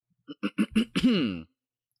God,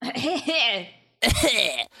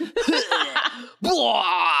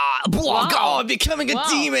 becoming a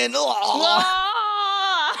demon.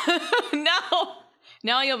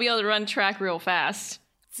 Now you'll be able to run track real fast.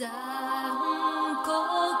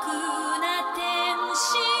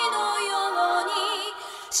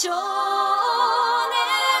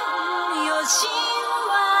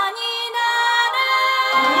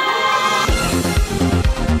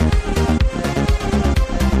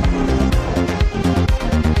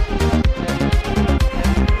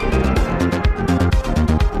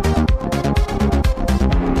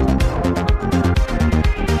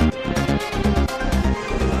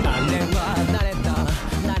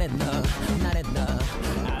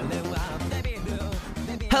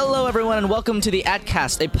 Hello, everyone, and welcome to the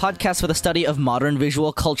AtCast, a podcast for the study of modern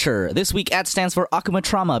visual culture. This week, AT stands for Akuma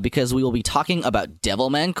Trauma because we will be talking about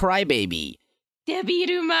Devilman Crybaby.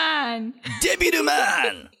 Debiruman!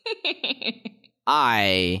 Debiruman!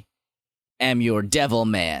 I am your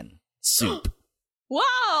Devilman soup.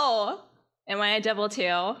 Whoa! Am I a devil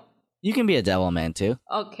too? You can be a Devilman too.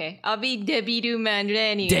 Okay, I'll be Debiruman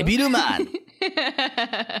Renu. Debiruman!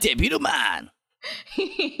 Debiruman!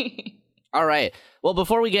 All right. Well,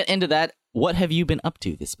 before we get into that, what have you been up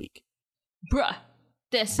to this week?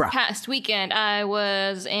 This past weekend, I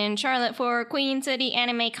was in Charlotte for Queen City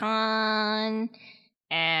Anime Con,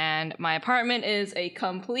 and my apartment is a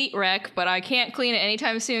complete wreck, but I can't clean it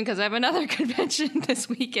anytime soon because I have another convention this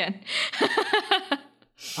weekend.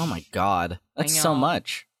 Oh my god. That's so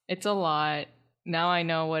much. It's a lot. Now I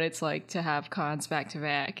know what it's like to have cons back to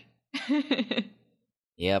back.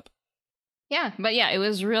 Yep. Yeah, but yeah, it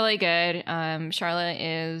was really good. Charlotte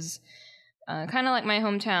is kind of like my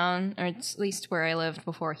hometown, or at least where I lived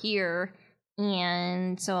before here.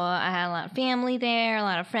 And so I had a lot of family there, a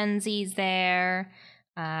lot of friendsies there.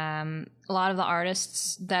 A lot of the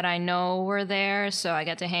artists that I know were there, so I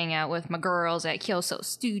got to hang out with my girls at Kyoso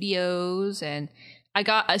Studios. And I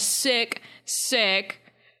got a sick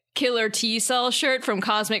Killer T-Cell shirt from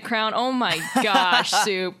Cosmic Crown. Oh my gosh,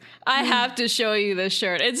 Soup. I have to show you this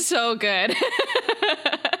shirt. It's so good.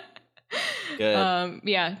 Good.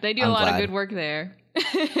 Yeah, they do a lot of good work there.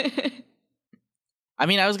 I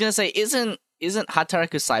mean, I was going to say, isn't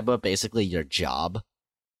Hataraku Saibo basically your job?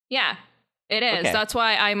 Yeah, it is. Okay. That's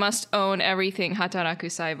why I must own everything Hataraku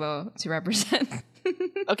Saibo to represent.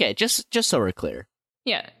 Okay, just so we're clear.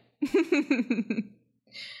 Yeah.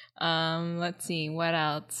 Let's see, what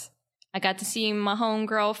else? I got to see my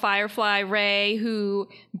homegirl, Firefly Ray, who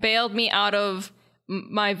bailed me out of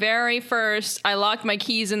my very first I locked my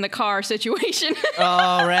keys in the car situation.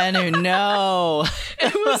 Oh, Renu, no.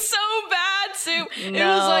 It was so bad, Soup. No. It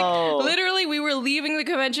was like, literally, we were leaving the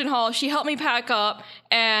convention hall. She helped me pack up,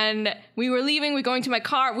 and we were leaving. We're going to my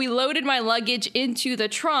car. We loaded my luggage into the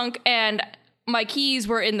trunk, and my keys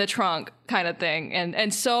were in the trunk kind of thing.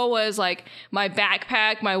 And so was like my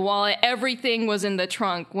backpack, my wallet, everything was in the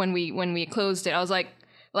trunk when we closed it. I was like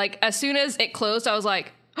as soon as it closed, I was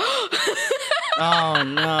like, oh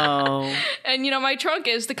no. And my trunk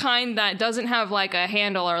is the kind that doesn't have like a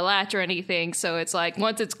handle or latch or anything. So it's like,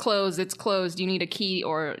 once it's closed, it's closed. You need a key,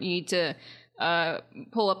 or you need to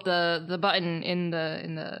pull up the button in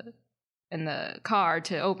the car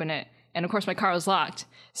to open it. And of course, my car was locked.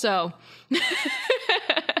 So,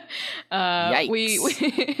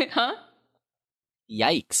 Yikes. Huh?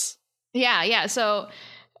 Yikes. Yeah. So,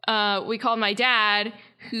 we called my dad,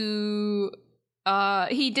 who,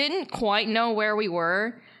 he didn't quite know where we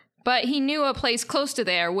were, but he knew a place close to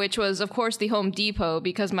there, which was, of course, the Home Depot,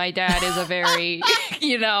 because my dad is a very,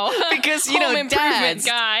 because, home improvement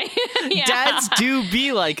guy. Yeah. Dads do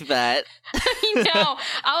be like that.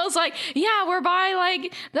 I was like, yeah, we're by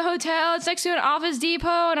like the hotel. It's next to an Office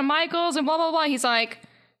Depot and a Michael's and blah, blah, blah. He's like,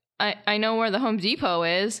 I know where the Home Depot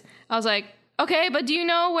is. I was like, okay, but do you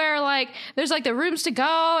know where like there's like the rooms to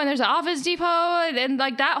go and there's an Office Depot and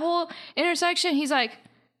like that whole intersection? He's like,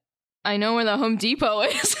 I know where the Home Depot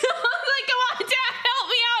is. I was like, come on, Dad, help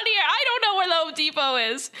me out here. I don't know where the Home Depot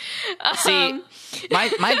is. See,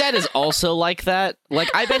 my dad is also like that. Like,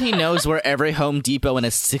 I bet he knows where every Home Depot in a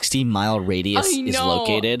 60-mile radius is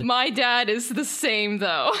located. My dad is the same,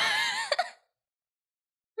 though.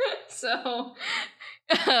 So,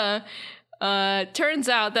 turns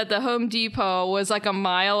out that the Home Depot was like a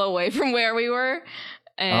mile away from where we were.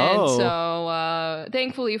 And so,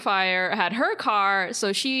 thankfully, Fire had her car,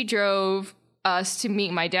 so she drove us to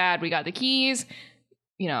meet my dad. We got the keys,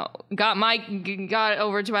 got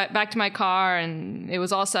over to back to my car, and it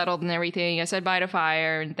was all settled and everything. I said bye to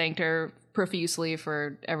Fire and thanked her profusely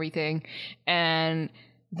for everything. And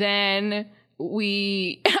then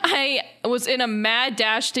I was in a mad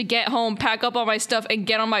dash to get home, pack up all my stuff, and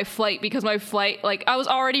get on my flight because my flight, like, I was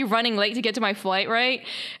already running late to get to my flight, right?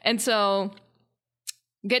 And so,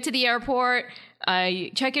 get to the airport,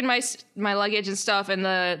 I check in my luggage and stuff, and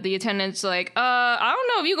the attendant's like, I don't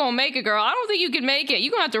know if you gonna make it, girl. I don't think you can make it.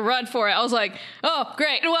 You're gonna have to run for it. I was like, oh,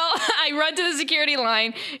 great. Well, I run to the security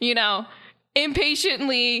line,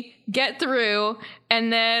 impatiently get through,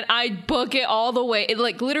 and then I book it all the way. It,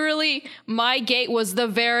 like, literally, my gate was the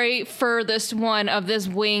very furthest one of this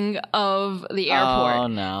wing of the airport. Oh,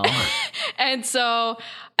 no. And so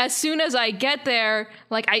as soon as I get there,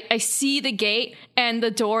 like, I see the gate and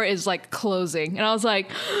the door is, like, closing. And I was like,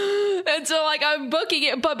 and so, like, I'm booking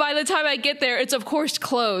it. But by the time I get there, it's, of course,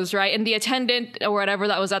 closed, right? And the attendant or whatever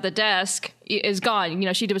that was at the desk is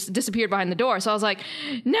gone. She disappeared behind the door. So I was like,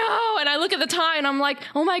 no. And I look at the time and I'm like,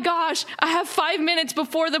 oh my gosh, I have 5 minutes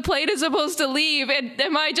before the plane is supposed to leave. And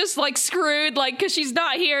am I just, like, screwed? Like, because she's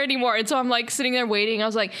not here anymore. And so I'm, like, sitting there waiting. I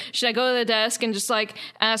was like, should I go to the desk and just, like,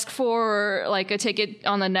 ask for, like, a ticket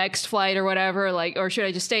on the next flight or whatever? Like, or should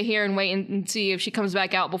I just stay here and wait and see if she comes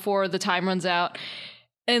back out before the time runs out?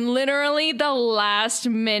 And literally the last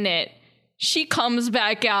minute, she comes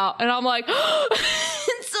back out. And I'm like, so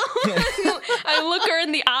I look her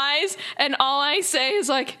in the eyes and all I say is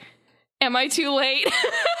like, am I too late?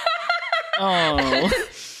 Oh.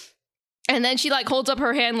 And then she, like, holds up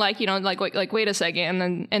her hand, like, wait a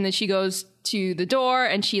second. And then she goes to the door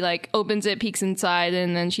and she, like, opens it, peeks inside.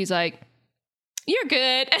 And then she's like, you're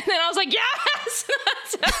good. And then I was like, yes.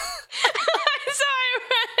 So I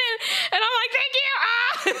ran and I'm like, thank you.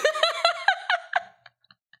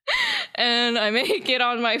 And I make it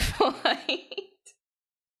on my flight.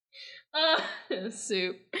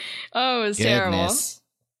 Soup. Oh, it was terrible.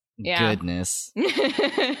 Yeah. Goodness.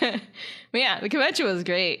 But yeah, the convention was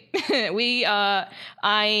great.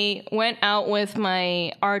 I went out with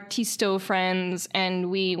my Artisto friends and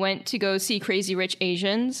we went to go see Crazy Rich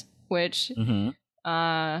Asians, which,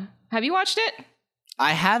 have you watched it?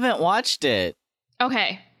 I haven't watched it.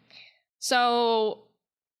 Okay. So,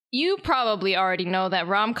 you probably already know that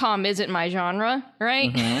rom-com isn't my genre,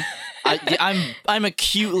 right? Mm-hmm. I'm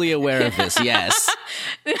acutely aware of this, yes.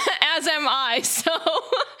 As am I. So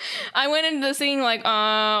I went into this thing like,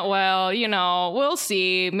 well, we'll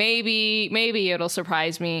see. Maybe it'll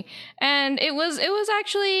surprise me. And it was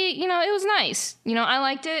actually, it was nice. I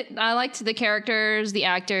liked it. I liked the characters, the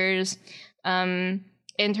actors.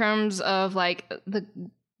 In terms of, like,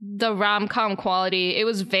 the rom-com quality, it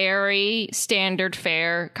was very standard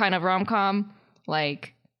fare kind of rom-com.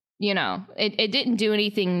 Like, it didn't do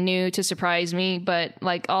anything new to surprise me, but,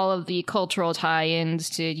 like, all of the cultural tie-ins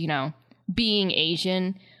to, being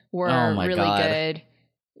Asian were really good.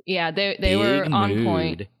 Yeah, they were on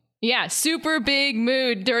point. Yeah, super big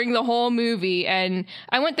mood during the whole movie. And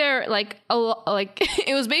I went there, like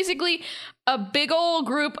it was basically a big old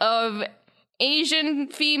group of Asian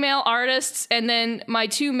female artists and then my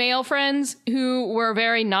two male friends who were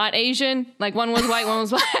very not Asian. Like, one was white, one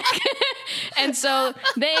was black. And so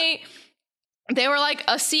they were, like,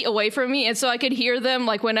 a seat away from me, and so I could hear them,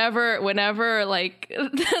 like, whenever like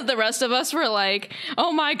the rest of us were like,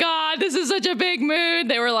 oh my god, this is such a big mood,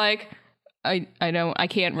 they were like, I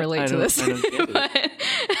can't relate to this.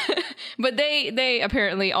 But they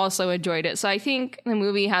apparently also enjoyed it. So I think the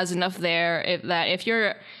movie has enough there if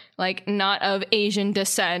you're, like, not of Asian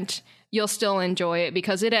descent, you'll still enjoy it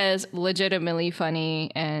because it is legitimately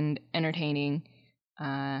funny and entertaining.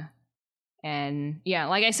 And yeah,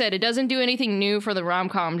 like I said, it doesn't do anything new for the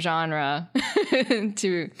rom-com genre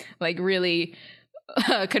to, like, really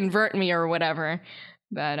convert me or whatever.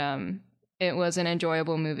 But it was an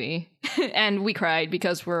enjoyable movie. And we cried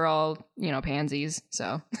because we're all, pansies.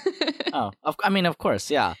 So. Of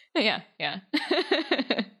course, yeah. Yeah.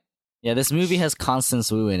 Yeah, this movie has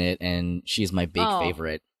Constance Wu in it, and she's my big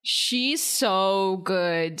favorite. She's so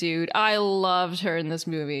good, dude. I loved her in this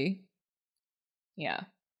movie. Yeah.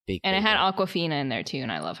 Big and favorite. It had Awkwafina in there, too,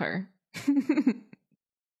 and I love her.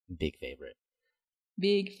 Big favorite.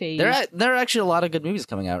 Big favorite. There are actually a lot of good movies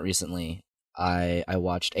coming out recently. I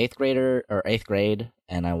watched 8th Grade,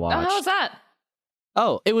 and I watched... Oh, how was that?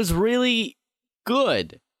 Oh, it was really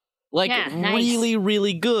good. Like, nice. really,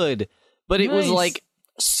 really good. But it was, like,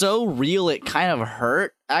 so real it kind of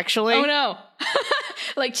hurt, actually. Oh, no.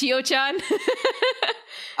 Like Chio-chan?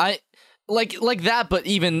 Like that, but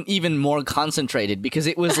even more concentrated, because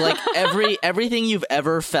it was like everything you've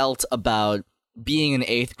ever felt about being an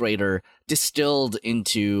 8th grader distilled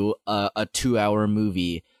into a 2-hour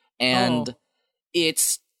movie, and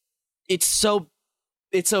it's so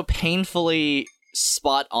painfully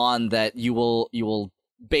spot on that you will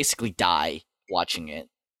basically die watching it.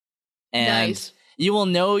 And Nice. you will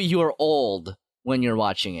know you're old when you're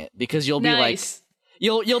watching it because you'll be like, Nice.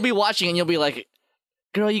 you'll be watching it and you'll be like,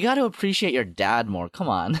 girl, you got to appreciate your dad more. Come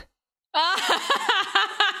on.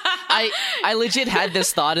 I legit had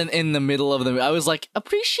this thought in the middle of the movie. I was like,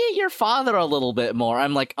 appreciate your father a little bit more.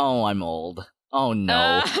 I'm like, oh, I'm old. Oh,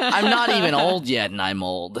 no. I'm not even old yet, and I'm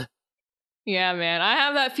old. Yeah, man. I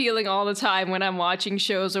have that feeling all the time when I'm watching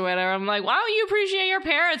shows or whatever. I'm like, why don't you appreciate your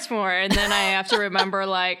parents more? And then I have to remember,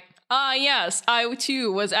 like, yes, I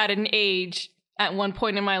too was at an age at one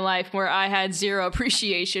point in my life where I had zero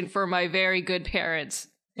appreciation for my very good parents.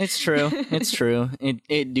 It's true. It's true.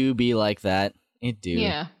 It do be like that. It do.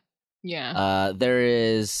 Yeah. Yeah. There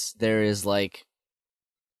is like,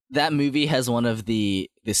 that movie has one of the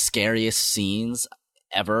scariest scenes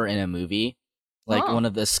ever in a movie. Like one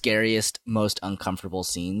of the scariest, most uncomfortable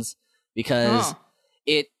scenes because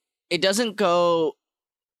it doesn't go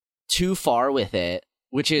too far with it,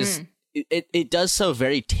 which is it does so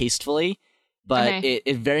very tastefully, but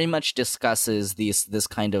it very much discusses this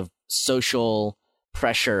kind of social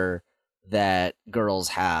pressure that girls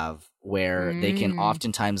have where they can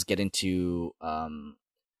oftentimes get into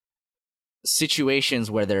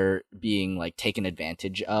situations where they're being like taken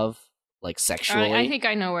advantage of, like sexually. I think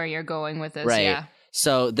I know where you're going with this. Right. Yeah.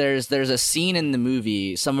 So there's a scene in the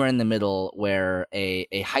movie somewhere in the middle where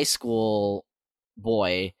a high school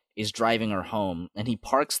boy is driving her home and he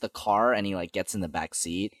parks the car and he like gets in the back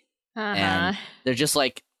seat and they're just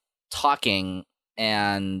like talking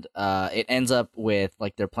and it ends up with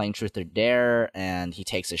like they're playing truth or dare and he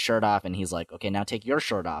takes his shirt off and he's like, okay, now take your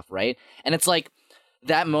shirt off, right? And it's like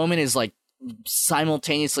that moment is like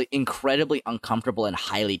simultaneously incredibly uncomfortable and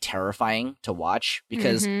highly terrifying to watch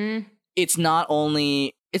because it's not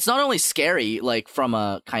only scary like from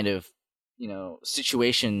a kind of, you know,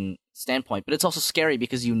 situation standpoint, but it's also scary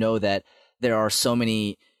because you know that there are so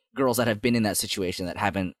many girls that have been in that situation that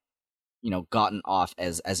haven't, you know, gotten off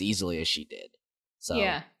as easily as she did. So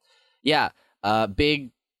big.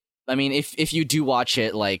 I mean, if you do watch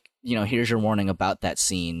it, like, you know, here's your warning about that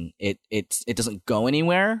scene. It doesn't go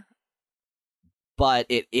anywhere, but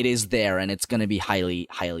it is there, and it's going to be highly,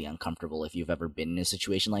 highly uncomfortable if you've ever been in a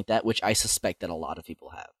situation like that, which I suspect that a lot of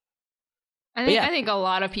people have. I think a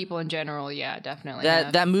lot of people in general, yeah, definitely.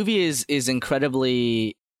 That movie is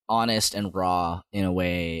incredibly honest and raw in a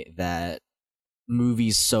way that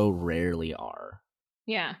movies so rarely are.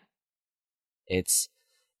 Yeah. It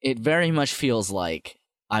very much feels like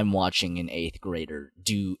I'm watching an 8th grader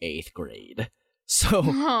do 8th grade.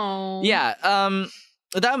 So, yeah,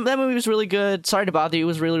 that movie was really good. Sorry to Bother You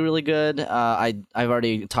was really, really good. I've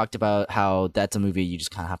already talked about how that's a movie you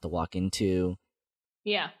just kind of have to walk into.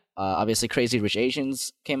 Yeah. Obviously, Crazy Rich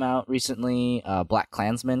Asians came out recently. Black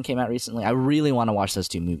Klansman came out recently. I really want to watch those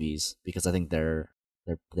two movies because I think they're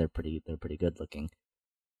pretty good looking.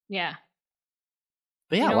 Yeah.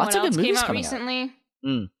 But yeah, you know lots of good movies came out coming recently?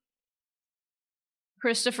 out.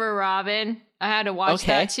 Christopher Robin. I had to watch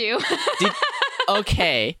that too.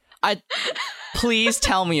 Okay. Please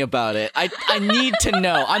tell me about it. I need to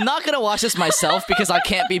know. I'm not going to watch this myself because I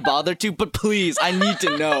can't be bothered to, but please, I need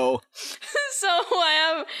to know. So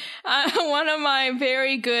I have one of my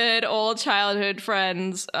very good old childhood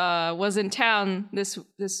friends was in town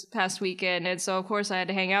this past weekend, and so of course I had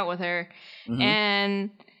to hang out with her. And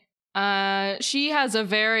she has a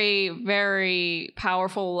very, very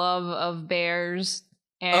powerful love of bears.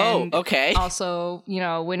 And also, you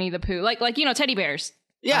know, Winnie the Pooh, like you know, teddy bears.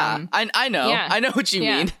 Yeah, I know. Yeah. I know what you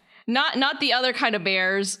mean. Not the other kind of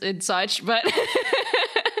bears and such, but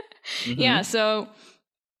yeah. So,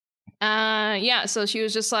 so she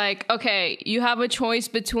was just like, okay, you have a choice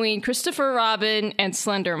between Christopher Robin and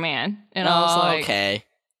Slender Man, and I was like, okay,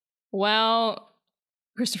 well,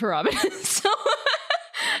 Christopher Robin. So,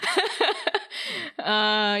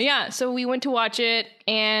 so we went to watch it,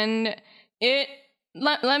 and it.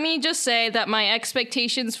 Let me just say that my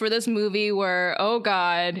expectations for this movie were, oh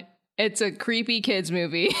god, it's a creepy kids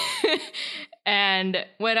movie. And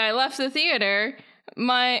when I left the theater,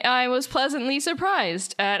 I was pleasantly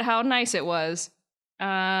surprised at how nice it was.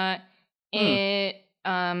 It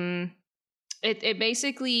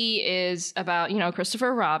basically is about, you know,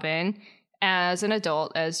 Christopher Robin as an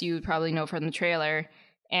adult, as you probably know from the trailer,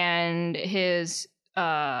 and his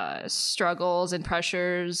struggles and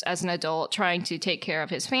pressures as an adult trying to take care of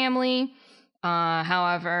his family.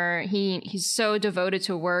 However, he's so devoted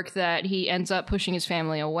to work that he ends up pushing his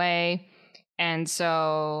family away, and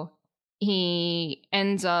so he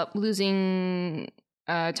ends up losing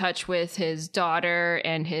touch with his daughter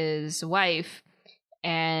and his wife,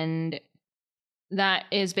 and that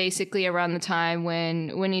is basically around the time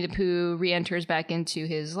when Winnie the Pooh re-enters back into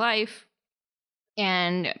his life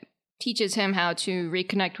and teaches him how to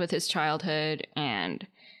reconnect with his childhood and,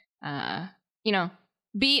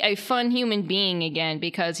 be a fun human being again,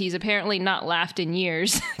 because he's apparently not laughed in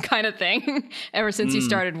years kind of thing ever since he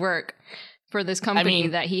started work for this company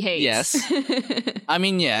that he hates. Yes.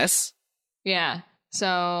 Yes. Yeah.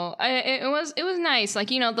 So it was nice. Like,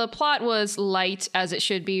 the plot was light, as it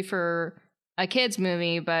should be for a kids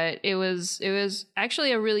movie, but it was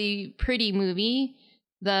actually a really pretty movie.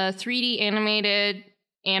 The 3D animated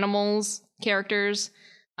animals characters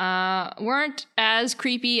weren't as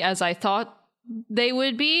creepy as I thought they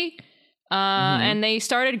would be, and they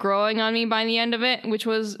started growing on me by the end of it, which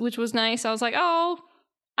was nice. I was like, oh,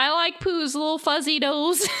 I like Pooh's little fuzzy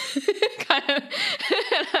nose. Kind of.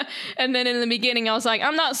 And then in the beginning, I was like,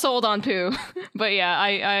 I'm not sold on Pooh. But yeah,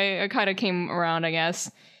 I kind of came around, I guess.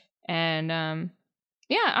 And I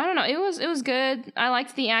don't know. It was good. I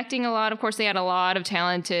liked the acting a lot. Of course, they had a lot of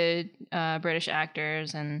talented British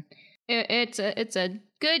actors, and it's a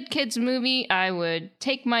good kids movie. I would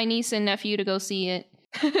take my niece and nephew to go see it.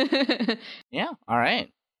 Yeah. All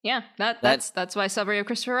right. Yeah, that's my summary of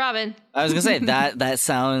Christopher Robin. I was gonna say that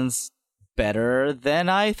sounds better than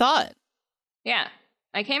I thought. Yeah,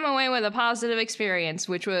 I came away with a positive experience,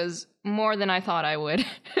 which was more than I thought I would.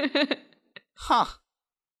 Huh.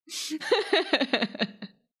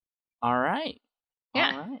 All right.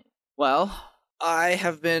 Yeah. All right. Well, I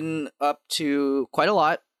have been up to quite a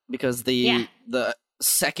lot because the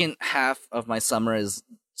second half of my summer is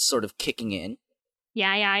sort of kicking in.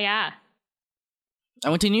 Yeah. I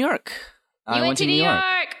went to New York. I went to New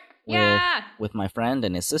York. Yeah. With my friend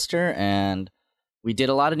and his sister, and we did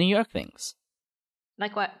a lot of New York things.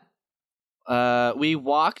 Like what? We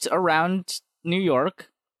walked around New York.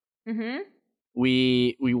 Mm-hmm.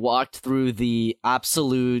 We walked through the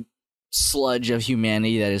absolute sludge of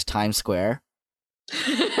humanity that is Times Square.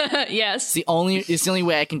 Yes. It's the only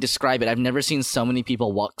way I can describe it. I've never seen so many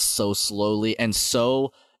people walk so slowly and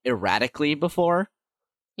so erratically before.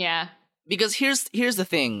 Yeah. Because here's the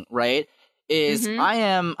thing, right? Is I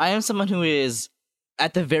am someone who is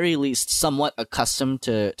at the very least somewhat accustomed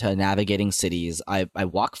to navigating cities. I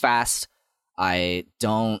walk fast. I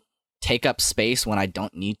don't take up space when I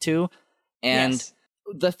don't need to. And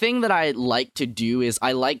the thing that I like to do is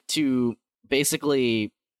I like to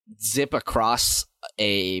basically zip across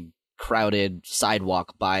a crowded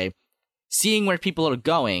sidewalk by seeing where people are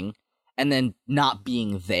going and then not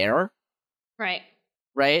being there. Right.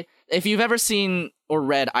 Right? If you've ever seen or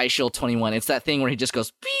read iShield 21, it's that thing where he just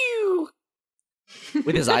goes, pew!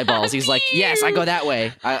 With his eyeballs. He's like, yes, I go that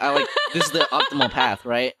way. I like, this is the optimal path,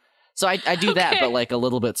 right? So I do that, but like a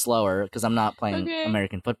little bit slower because I'm not playing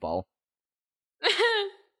American football.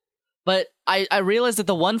 But I realized that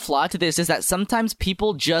the one flaw to this is that sometimes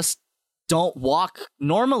people just don't walk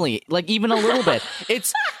normally, like even a little bit.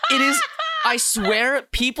 It is, I swear,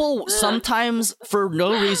 people sometimes, for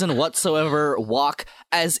no reason whatsoever, walk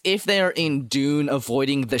as if they are in Dune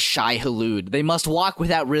avoiding the Shai-Hulud. They must walk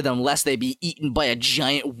without rhythm lest they be eaten by a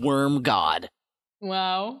giant worm god.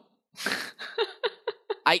 Wow.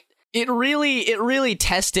 It really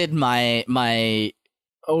tested my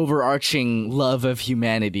overarching love of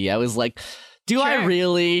humanity. I was like, do I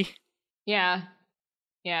really? Yeah.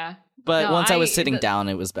 But once I was sitting down,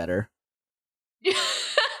 it was better.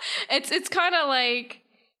 It's kind of like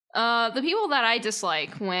the people that I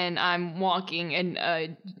dislike when I'm walking in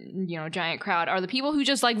a giant crowd are the people who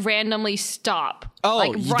just like randomly stop. Oh,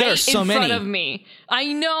 like, right there's so in many front of me.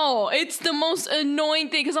 I know, it's the most annoying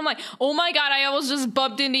thing because I'm like, oh my god, I almost just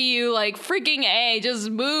bumped into you. Like freaking A, just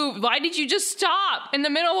move. Why did you just stop in the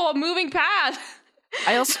middle of a moving path?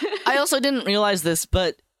 I also didn't realize this,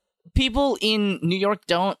 but people in New York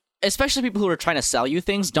don't, especially people who are trying to sell you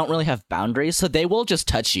things, don't really have boundaries, so they will just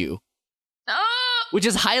touch you. Oh! Which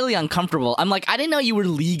is highly uncomfortable. I'm like, I didn't know you were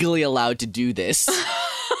legally allowed to do this.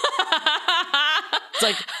 It's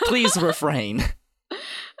like, please refrain.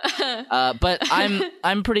 But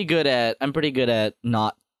I'm pretty good at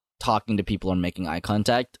not talking to people and making eye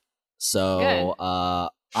contact. So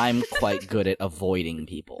I'm quite good at avoiding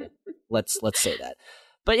people. Let's say that.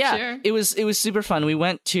 But yeah, it was super fun. We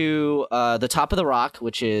went to the top of the Rock,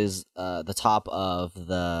 which is the top of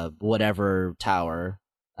the whatever tower,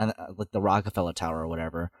 like the Rockefeller Tower or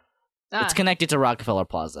whatever. It's connected to Rockefeller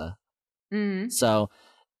Plaza. Mm-hmm. So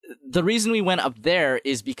the reason we went up there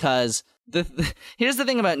is because here's the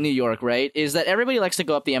thing about New York, right? Is that everybody likes to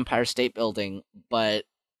go up the Empire State Building, but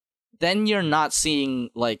then you're not seeing,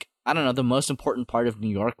 like, I don't know, the most important part of New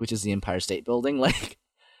York, which is the Empire State Building. Like,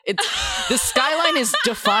 The skyline is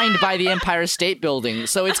defined by the Empire State Building,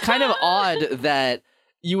 so it's kind of odd that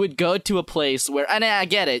you would go to a place where, and I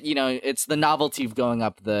get it, it's the novelty of going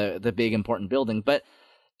up the big important building, but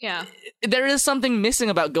yeah, there is something missing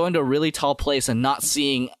about going to a really tall place and not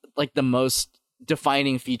seeing like the most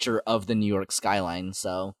defining feature of the New York skyline.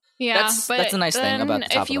 So yeah, that's a nice thing about the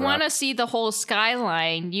top if you of the rock. want to see the whole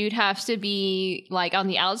skyline, you'd have to be like on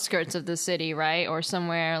the outskirts of the city, right? Or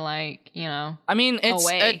somewhere like, I mean, it's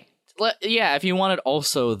away. yeah, if you wanted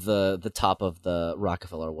also the top of the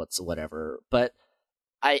Rockefeller whatever, but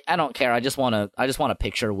I don't care. I just want a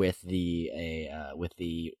picture with the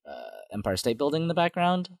Empire State Building in the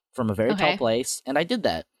background from a very tall place, and I did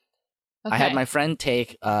that. Okay. I had my friend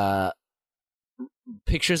take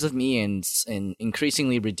pictures of me in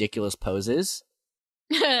increasingly ridiculous poses.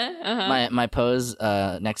 My pose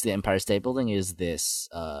next to the Empire State Building is this.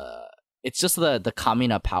 It's just the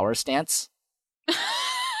Kamina power stance.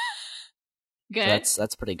 Good. So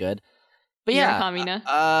that's pretty good. But You're yeah, Kamina.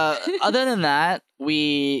 Other than that,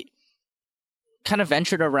 we kind of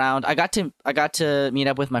ventured around. I got to meet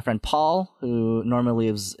up with my friend Paul, who normally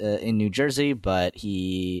lives in New Jersey, but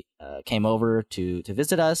he came over to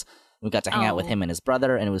visit us. We got to hang out with him and his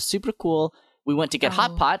brother, and it was super cool. We went to get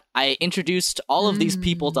Hot Pot. I introduced all of these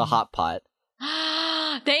people to Hot Pot.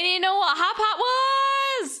 They didn't know what Hot Pot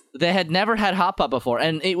was. They had never had Hot Pot before,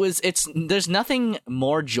 and there's nothing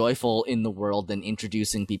more joyful in the world than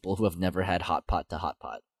introducing people who have never had Hot Pot to Hot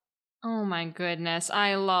Pot. Oh my goodness,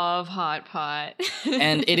 I love Hot Pot.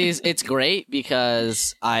 And it's great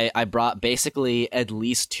because I brought basically at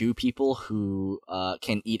least two people who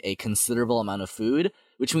can eat a considerable amount of food,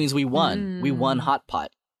 which means we won. We won Hot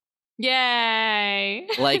Pot. Yay!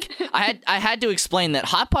 Like I had to explain that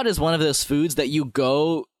Hot Pot is one of those foods that you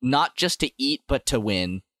go not just to eat but to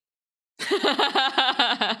win.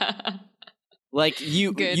 Like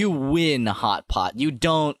you win Hot Pot. You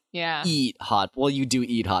don't eat well, you do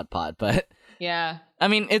eat Hot Pot, but yeah. I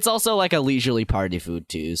mean, it's also like a leisurely party food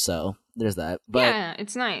too, so there's that. But yeah,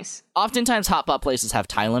 it's nice. Oftentimes Hot Pot places have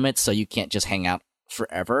time limits, so you can't just hang out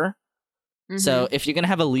forever. Mm-hmm. So if you're going to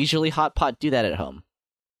have a leisurely Hot Pot, do that at home.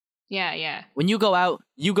 Yeah. When you go out,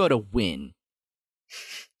 you go to win.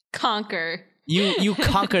 Conquer. You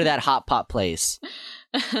conquer that Hot Pot place.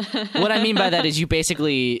 What I mean by that is you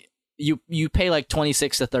basically you pay like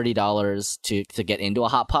 $26 to $30 to get into a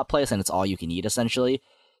Hot Pot place, and it's all you can eat essentially.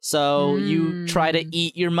 So you try to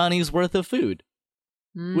eat your money's worth of food,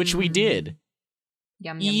 which we did.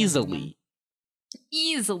 Yum, easily.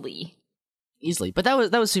 Easily. But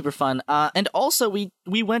that was super fun. And also we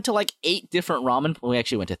went to like 8 different ramen. We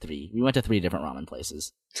actually went to 3. We went to 3 different ramen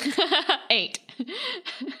places. 8.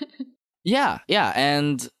 Yeah.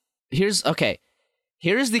 And here's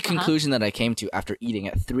the conclusion that I came to after eating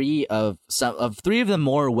at 3 of the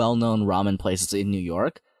more well-known ramen places in New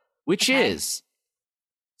York, which is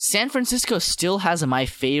San Francisco still has my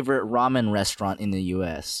favorite ramen restaurant in the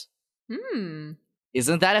US.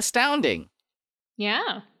 Isn't that astounding?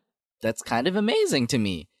 Yeah. That's kind of amazing to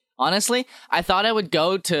me. Honestly, I thought I would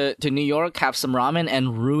go to New York, have some ramen,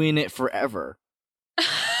 and ruin it forever.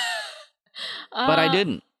 But I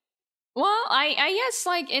didn't. Well, I guess,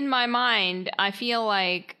 like, in my mind, I feel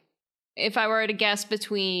like if I were to guess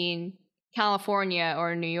between California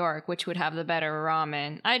or New York, which would have the better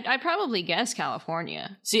ramen, I'd probably guess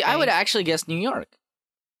California. See, I would actually guess New York.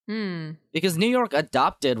 Because New York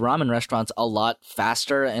adopted ramen restaurants a lot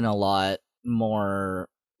faster and a lot more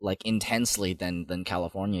like intensely than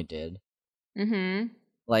California did.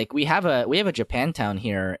 Like we have a Japantown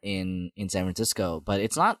here in San Francisco, but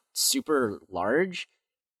it's not super large,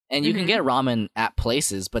 and you can get ramen at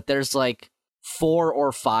places, but there's like 4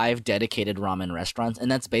 or 5 dedicated ramen restaurants,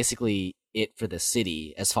 and that's basically it for the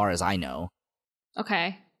city as far as I know.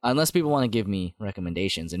 Okay. Unless people want to give me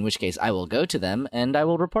recommendations, in which case I will go to them and I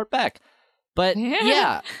will report back. But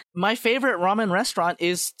yeah, my favorite ramen restaurant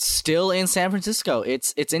is still in San Francisco.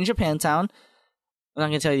 It's in Japantown. I'm not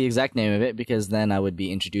going to tell you the exact name of it because then I would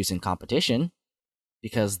be introducing competition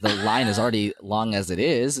because the line is already long as it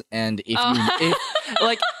is. And if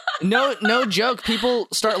like, no joke, people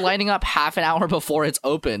start lining up half an hour before it's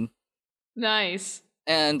open. Nice.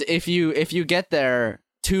 And if you get there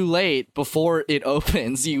too late before it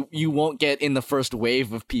opens, you won't get in the first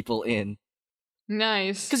wave of people in.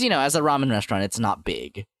 Nice. Because, as a ramen restaurant, it's not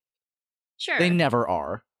big. Sure. They never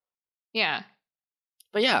are. Yeah.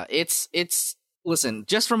 But yeah, it's listen,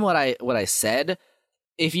 just from what I said,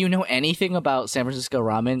 if you know anything about San Francisco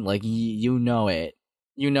ramen, like you know it.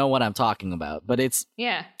 You know what I'm talking about. But it's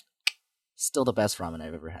still the best ramen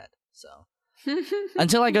I've ever had. So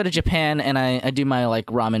until I go to Japan and I do my like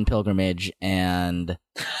ramen pilgrimage, and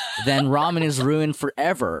then ramen is ruined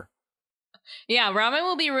forever. Yeah, ramen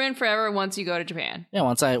will be ruined forever once you go to Japan. Yeah,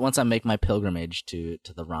 once I make my pilgrimage to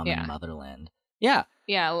the ramen motherland. Yeah.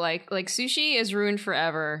 Yeah, like sushi is ruined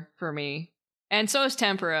forever for me. And so is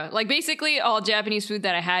tempura. Like basically all Japanese food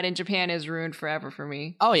that I had in Japan is ruined forever for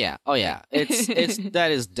me. Oh yeah. It's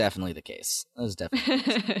that is definitely the case. That is definitely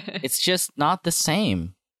the case. It's just not the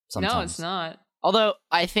same sometimes. No, it's not. Although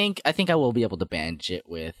I think I will be able to bandage it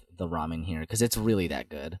with the ramen here because it's really that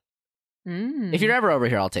good. If you're ever over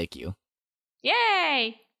here, I'll take you.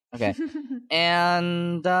 Yay! Okay.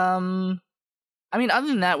 And I mean, other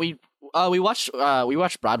than that, we watched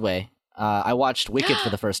Broadway. I watched Wicked for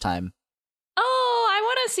the first time. Oh, I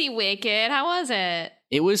want to see Wicked. How was it?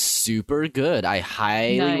 It was super good. I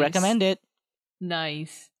highly recommend it.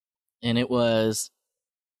 Nice. And it was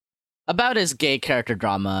about as gay character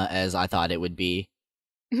drama as I thought it would be.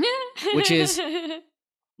 Which is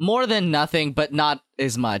more than nothing, but not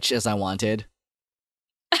as much as I wanted.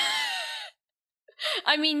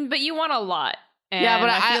 I mean, but you want a lot. Yeah, but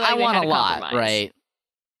I want a lot, right?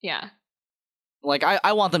 Yeah. Like,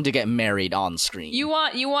 I want them to get married on screen. You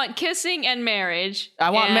want kissing and marriage. I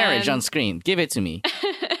want marriage on screen. Give it to me.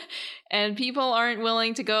 And people aren't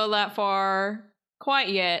willing to go that far quite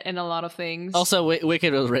yet in a lot of things. Also,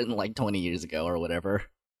 Wicked was written like 20 years ago or whatever.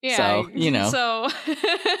 Yeah. So, you know. So.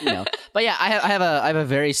 You know. But yeah, I have a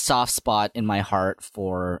very soft spot in my heart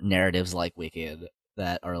for narratives like Wicked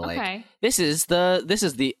that are like, okay. This is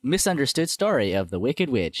the misunderstood story of the Wicked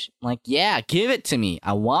Witch. I'm like, yeah, give it to me.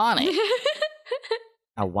 I want it.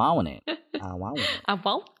 I want it. I want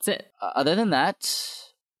it. Other than that,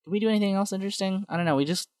 did we do anything else interesting? I don't know. We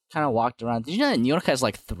just kind of walked around. Did you know that New York has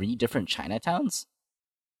like 3 different Chinatowns?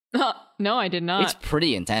 No, I did not. It's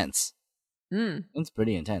pretty intense. Mm. It's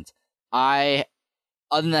pretty intense. Other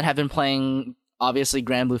than that, have been playing, obviously,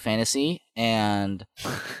 Grand Blue Fantasy, and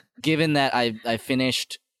given that I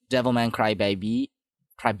finished Devilman Crybaby.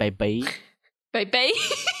 Baby.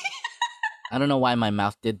 I don't know why my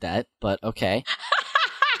mouth did that, but okay.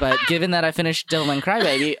 But given that I finished Devilman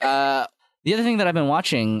Crybaby, the other thing that I've been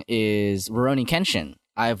watching is Rurouni Kenshin.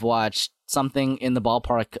 I've watched something in the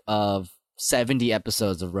ballpark of 70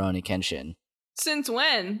 episodes of Rurouni Kenshin. Since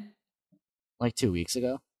when? Like 2 weeks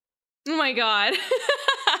ago. Oh my god.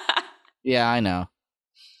 Yeah, I know.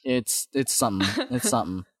 It's something. It's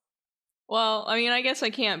something. Well, I mean, I guess I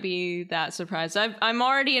can't be that surprised. I'm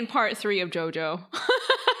already in part 3 of JoJo.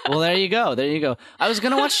 Well, there you go. There you go. I was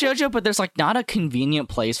gonna watch JoJo, but there's like not a convenient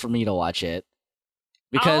place for me to watch it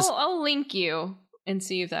because I'll link you and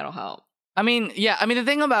see if that'll help. I mean, yeah. I mean, the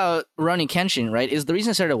thing about Rurouni Kenshin, right, is the reason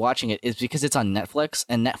I started watching it is because it's on Netflix,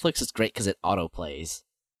 and Netflix is great because it autoplays.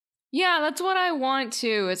 Yeah, that's what I want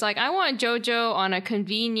too. It's like I want JoJo on a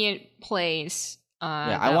convenient place.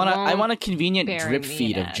 Yeah, I want a convenient drip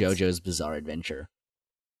feed of JoJo's Bizarre Adventure.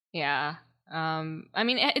 Yeah. I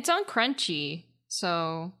mean, it's on Crunchy,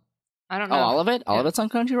 so I don't know. Oh, all of it? All of it's on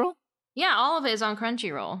Crunchyroll? Yeah, all of it is on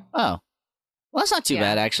Crunchyroll. Oh. Well, that's not too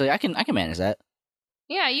bad, actually. I can manage that.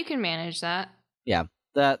 Yeah, you can manage that. Yeah,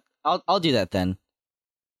 I'll do that then.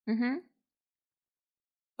 Mm-hmm.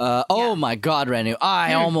 Oh my God, Renu!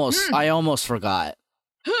 I almost forgot.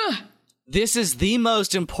 This is the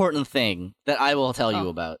most important thing that I will tell you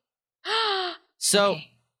about. So,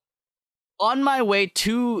 on my way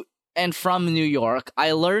to and from New York,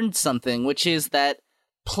 I learned something, which is that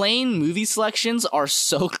plane movie selections are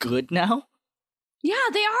so good now. Yeah,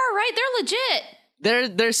 they are, right? They're legit.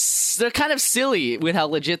 They're kind of silly with how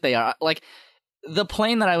legit they are. Like, the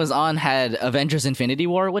plane that I was on had Avengers Infinity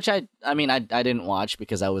War, which I didn't watch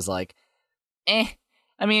because I was like, I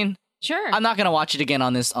mean, sure, I'm not gonna watch it again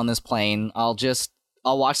on this plane. I'll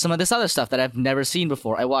watch some of this other stuff that I've never seen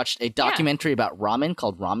before. I watched a documentary about ramen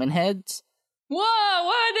called Ramen Heads. Whoa,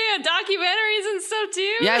 what? They have documentaries and stuff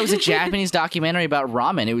too? Yeah, it was a Japanese documentary about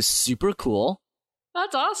ramen. It was super cool.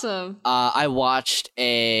 That's awesome. I watched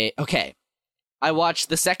the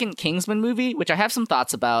second Kingsman movie, which I have some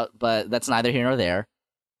thoughts about, but that's neither here nor there.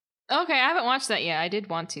 Okay, I haven't watched that yet. I did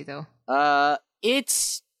want to, though.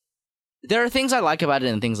 There are things I like about it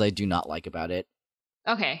and things I do not like about it.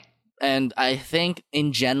 Okay. And I think,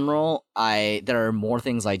 in general, there are more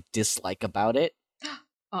things I dislike about it.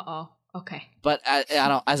 Uh-oh. Okay. But I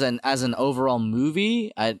don't, as an overall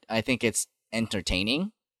movie, I think it's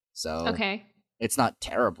entertaining. So okay. It's not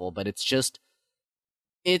terrible, but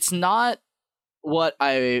it's not what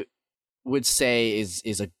I would say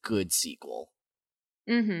is a good sequel.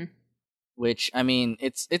 Mm-hmm. Which, I mean,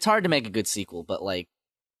 it's hard to make a good sequel, but like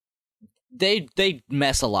they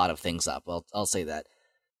mess a lot of things up. I'll say that.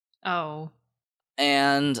 Oh.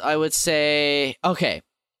 And I would say, okay,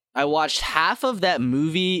 I watched half of that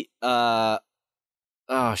movie. Oh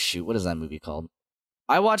shoot, what is that movie called?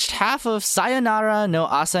 I watched half of Sayonara no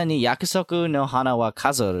Asa ni Yakusoku no Hana wa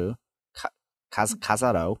Kazaro,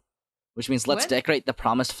 which means let's What? decorate the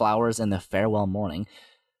promised flowers in the farewell morning.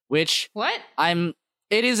 Which What?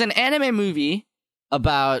 It is an anime movie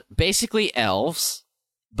about basically elves,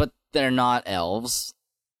 but they're not elves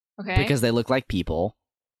Okay. because they look like people,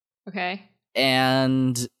 Okay.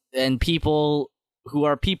 and people who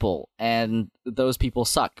are people, and those people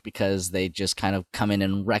suck because they just kind of come in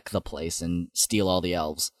and wreck the place and steal all the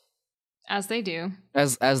elves, As they do.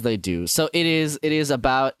 as they do. So it is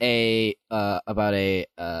about an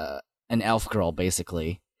elf girl,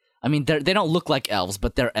 basically. I mean, they don't look like elves,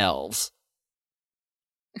 but they're elves.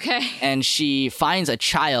 Okay. And she finds a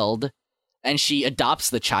child, and she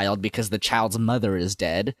adopts the child because the child's mother is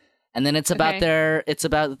dead. And then it's about their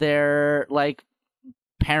like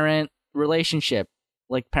parent relationship,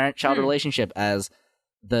 like parent-child relationship, as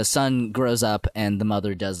the son grows up and the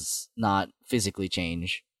mother does not physically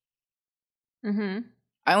change. Mm-hmm.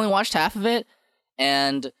 I only watched half of it,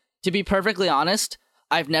 and to be perfectly honest,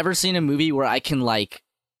 I've never seen a movie where I can like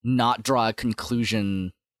not draw a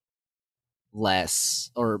conclusion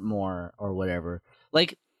less or more or whatever.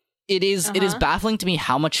 Like it is baffling to me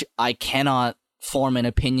how much I cannot form an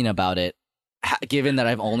opinion about it, given that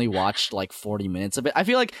I've only watched like 40 minutes of it. I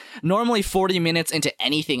feel like normally 40 minutes into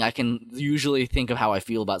anything I can usually think of how I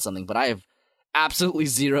feel about something, but I have absolutely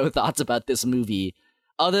zero thoughts about this movie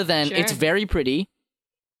other than it's very pretty.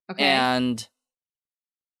 Okay. And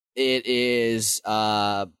it is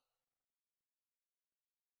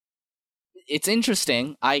it's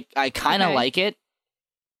interesting. I kind of like it,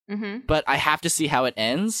 but I have to see how it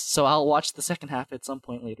ends, so I'll watch the second half at some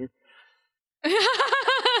point later.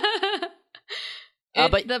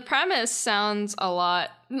 But the premise sounds a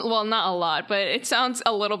lot, well, not a lot, but it sounds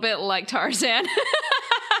a little bit like Tarzan.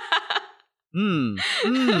 Yeah,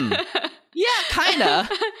 kinda.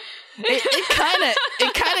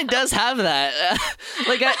 It kind of does have that.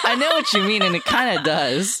 Like I know what you mean, and it kind of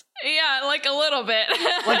does. Yeah, like a little bit.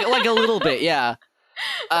 like a little bit, yeah.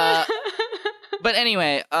 But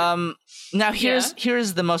anyway, now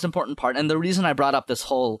here's the most important part, and the reason I brought up this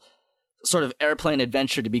whole sort of airplane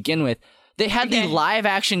adventure to begin with. They had the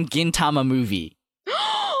live-action Gintama movie.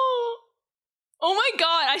 Oh my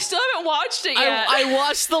god, I still haven't watched it yet. I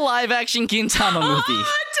watched the live-action Gintama movie.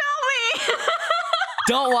 Oh, tell me!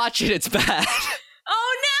 Don't watch it, it's bad.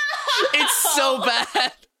 Oh no! It's so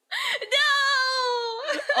bad.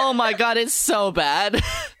 No! Oh my god, it's so bad.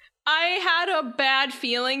 I had a bad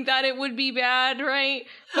feeling that it would be bad, right?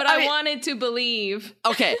 But I wanted to believe.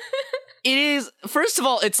 Okay. It is, first of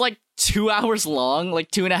all, it's like 2 hours long,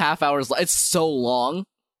 like 2.5 hours long. It's so long.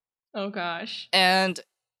 Oh gosh. And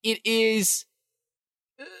it is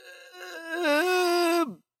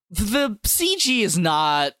the CG is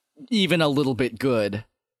not even a little bit good.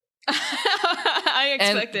 I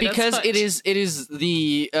expected, and because as much. it is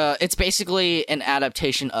the it's basically an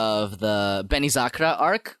adaptation of the Benizakura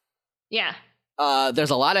arc. Yeah.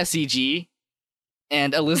 There's a lot of CG,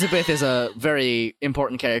 and Elizabeth is a very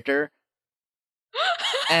important character.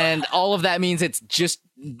 And all of that means it's just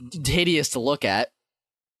hideous to look at.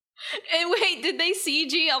 And wait, did they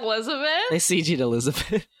CG Elizabeth? They CG'd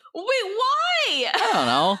Elizabeth. Wait, why? I don't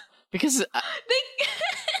know, because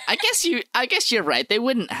I guess you're right. They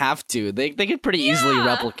wouldn't have to. They could pretty easily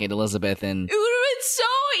replicate Elizabeth, and it would have been so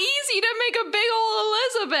easy to make a big old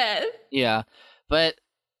Elizabeth. Yeah, but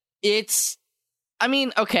it's. I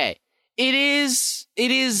mean, okay, it is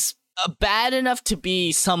bad enough to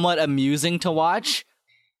be somewhat amusing to watch.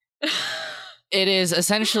 It is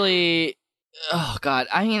essentially, oh god,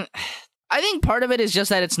 I mean, I think part of it is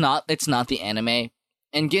just that it's not the anime,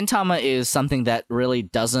 and Gintama is something that really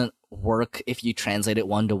doesn't work if you translate it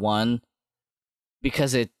 1-to-1,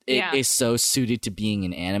 because it is so suited to being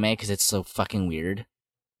an anime because it's so fucking weird.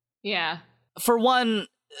 Yeah. For one,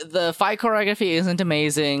 the fight choreography isn't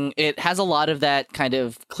amazing. It has a lot of that kind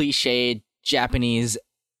of cliched Japanese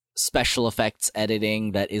special effects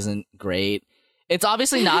editing that isn't great. It's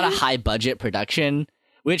obviously not a high budget production,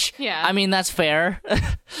 which, I mean, that's fair.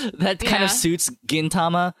 That kind of suits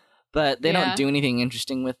Gintama, but they don't do anything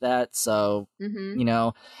interesting with that. So, you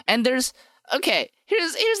know, and here's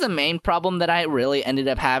the main problem that I really ended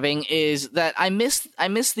up having is that I miss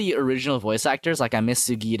the original voice actors. Like I miss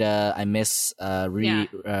Sugita, I miss Rie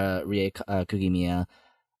Kugimiya,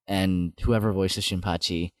 and whoever voices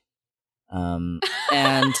Shinpachi. And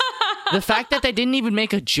the fact that they didn't even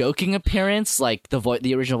make a joking appearance, like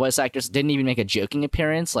the original voice actors didn't even make a joking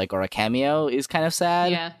appearance, like, or a cameo, is kind of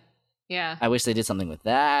sad. Yeah. I wish they did something with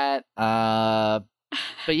that.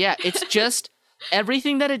 But yeah, it's just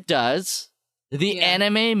everything that it does, the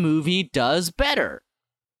anime movie does better.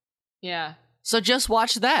 Yeah. So just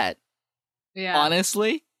watch that. Yeah.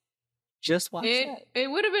 Honestly, just watch that.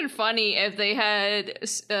 It would have been funny if they had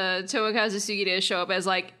Tomokazu Sugita show up as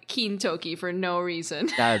like Kintoki for no reason.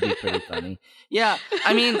 That would be pretty funny. Yeah,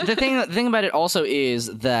 I mean, the thing about it also is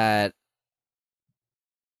that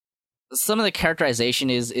some of the characterization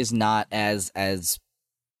is not as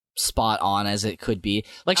spot on as it could be.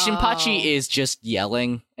 Like Shinpachi is just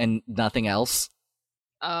yelling and nothing else.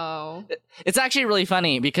 Oh. It's actually really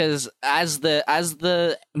funny because as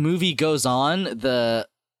the movie goes on, the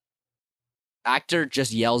actor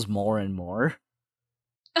just yells more and more.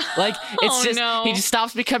 Like it's he just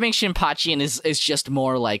stops becoming Shinpachi and is just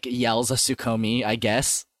more like yells a Tsukomi, I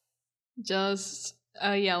guess. Just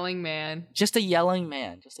a yelling man. Just a yelling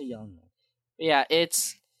man. But yeah,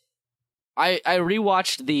 it's I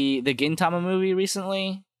rewatched the Gintama movie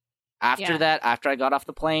recently. After I got off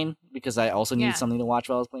the plane, because I also needed something to watch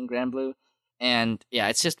while I was playing Grand Blue. And yeah,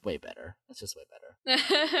 it's just way better.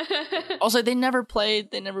 Also, they never played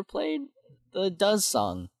the Does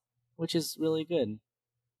song, which is really good.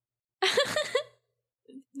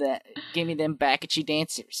 That gave me them Bakachi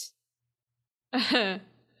dancers. I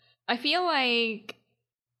feel like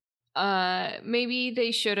maybe they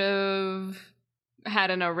should have had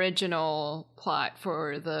an original plot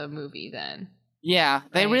for the movie then. Yeah,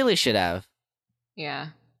 they really should have. Yeah.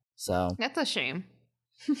 So. That's a shame.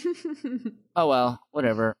 Oh well,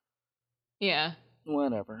 whatever. Yeah.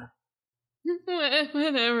 Whatever.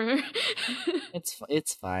 Whatever.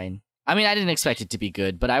 It's fine. I mean, I didn't expect it to be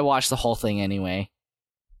good, but I watched the whole thing anyway.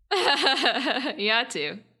 You had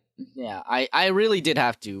to. Yeah, I really did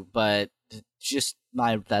have to, but just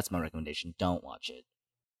that's my recommendation. Don't watch it.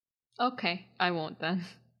 Okay, I won't then.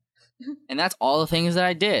 And that's all the things that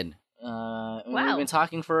I did. Wow. We've been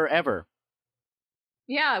talking forever.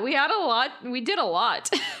 Yeah, we did a lot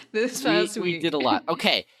this past week. We did a lot.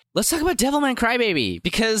 Okay, let's talk about Devilman Crybaby,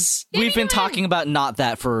 because we've been talking about not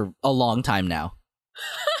that for a long time now.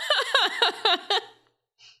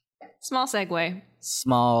 Small segue.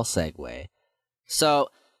 So,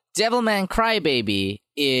 Devilman Crybaby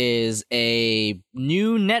is a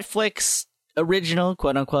new Netflix original,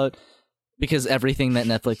 quote unquote, because everything that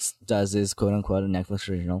Netflix does is quote unquote a Netflix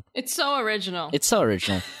original. It's so original.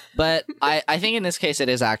 But I think in this case it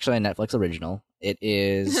is actually a Netflix original. It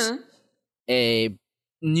is a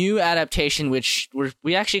new adaptation, which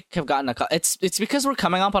we actually have gotten it's because we're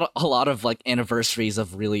coming up on a lot of like anniversaries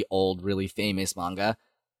of really old, really famous manga.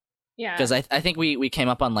 Yeah. Because I think we came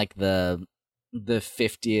up on like the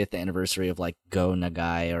 50th anniversary of like Go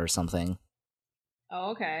Nagai or something.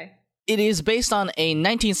 Oh, okay. It is based on a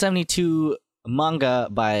 1972 manga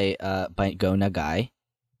by Go Nagai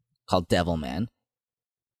called Devilman.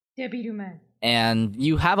 Devilman. And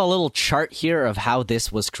you have a little chart here of how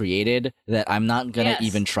this was created that I'm not gonna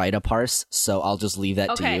even try to parse, so I'll just leave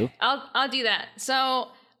that to you. I'll do that. So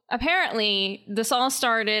apparently, this all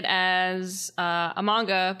started as a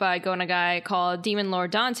manga by Go Nagai called Demon Lord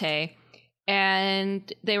Dante.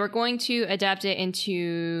 And they were going to adapt it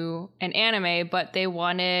into an anime, but they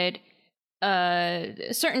wanted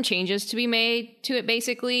certain changes to be made to it,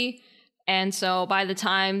 basically. And so by the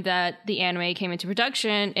time that the anime came into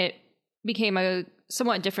production, it became a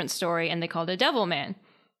somewhat different story, and they called it Devilman.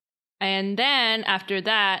 And then after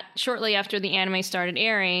that, shortly after the anime started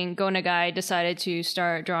airing, Go Nagai decided to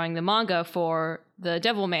start drawing the manga for the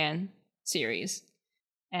Devilman series.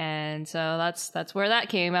 And so that's where that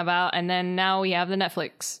came about. And then now we have the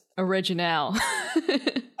Netflix original.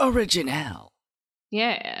 Original.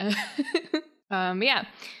 Yeah. Yeah.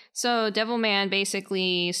 So Devilman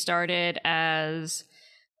basically started as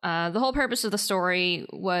the whole purpose of the story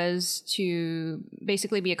was to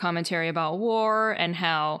basically be a commentary about war and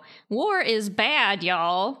how war is bad,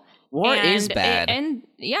 y'all. War is bad.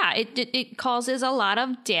 It causes a lot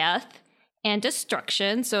of death and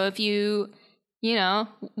destruction. So if you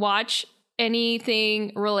watch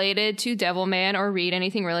anything related to Devilman or read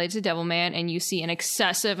anything related to Devilman and you see an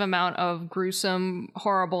excessive amount of gruesome,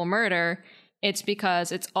 horrible murder, it's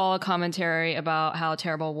because it's all a commentary about how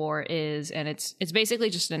terrible war is, and it's basically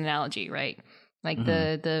just an analogy, right? Like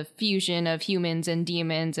the fusion of humans and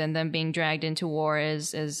demons and them being dragged into war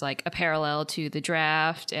is like a parallel to the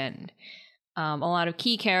draft, and a lot of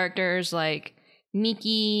key characters like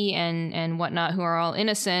Miki and whatnot, who are all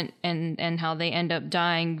innocent, and how they end up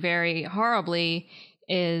dying very horribly,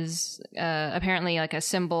 is apparently like a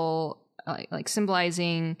symbol, like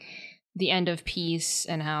symbolizing the end of peace,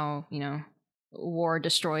 and how war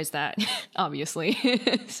destroys that, obviously.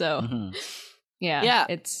 So Mhm. yeah, Yeah.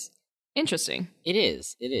 it's interesting. It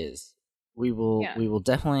is. It is. We will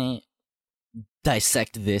definitely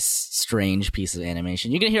dissect this strange piece of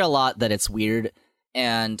animation. You can hear a lot that it's weird,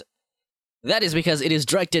 and that is because it is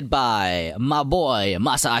directed by my boy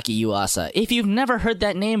Masaaki Yuasa. If you've never heard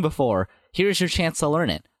that name before, here's your chance to learn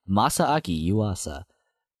it. Masaaki Yuasa.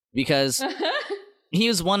 Because he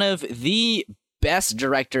is one of the best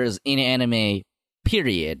directors in anime,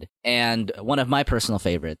 period, and one of my personal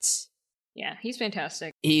favorites. Yeah, he's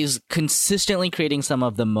fantastic. He's consistently creating some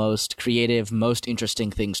of the most creative, most interesting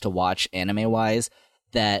things to watch anime-wise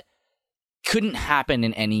that couldn't happen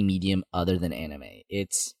in any medium other than anime.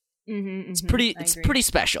 It's pretty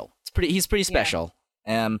special. He's pretty special.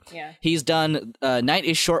 Yeah. He's done Night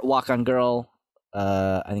is Short, Walk on Girl.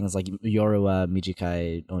 I think it's like Yoru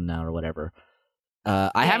Mijikai Onna or whatever.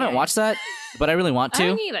 I haven't watched that, but I really want to. I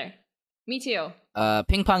haven't either. Me too.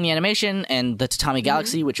 Ping Pong the Animation and the Tatami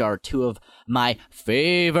Galaxy, which are two of my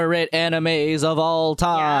favorite animes of all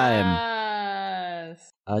time.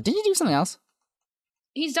 Yes. Did he do something else?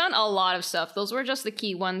 He's done a lot of stuff. Those were just the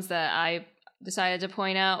key ones that I decided to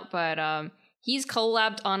point out, but he's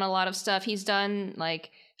collabed on a lot of stuff. He's done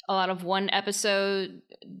like a lot of one episode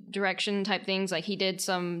direction type things. Like he did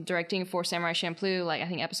some directing for Samurai Champloo, like I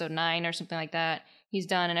think episode 9 or something like that. He's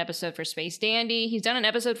done an episode for Space Dandy. He's done an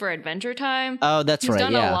episode for Adventure Time. Oh, that's right. He's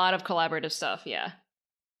done a lot of collaborative stuff. Yeah.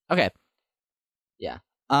 Okay. Yeah.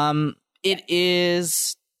 It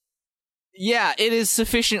is. Yeah, it is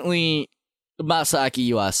sufficiently Masaaki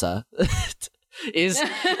Yuasa. is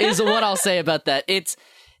what I'll say about that.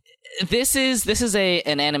 This is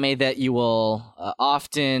an anime that you will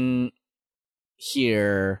often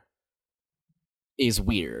hear is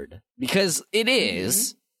weird because it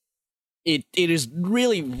is. It is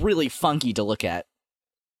really, really funky to look at.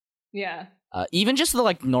 Yeah. Even just the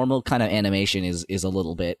like normal kind of animation is a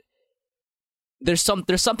little bit. There's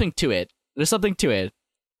something to it. There's something to it.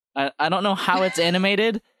 I don't know how it's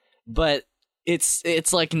animated, but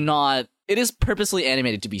it's like not. It is purposely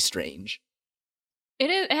animated to be strange.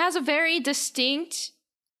 It has a very distinct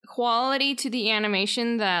quality to the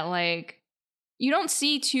animation that like you don't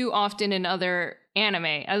see too often in other anime,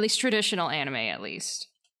 at least traditional anime, at least.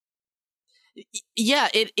 Yeah,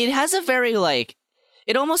 it has a very like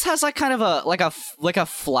it almost has like kind of a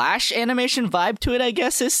Flash animation vibe to it, I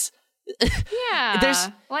guess. Yeah. There's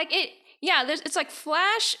it's like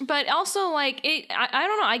Flash, but also like I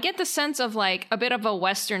don't know, I get the sense of like a bit of a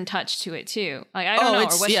Western touch to it too. Like I don't know,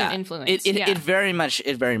 or Western influence. It very much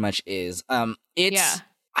is. It's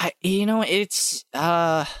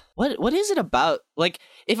what is it about? Like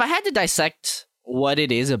if I had to dissect what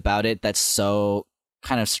it is about it that's so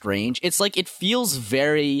kind of strange, it's like it feels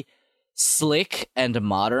very slick and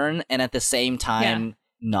modern and at the same time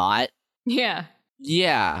not. Yeah.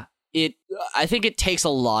 Yeah. I think it takes a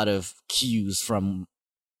lot of cues from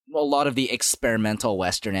a lot of the experimental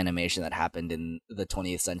Western animation that happened in the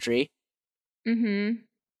 20th century.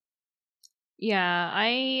 Yeah,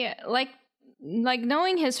 I like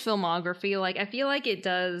knowing his filmography, like I feel like it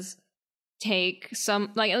does take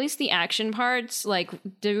some, like at least the action parts like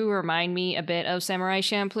do remind me a bit of Samurai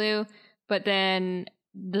Champloo, but then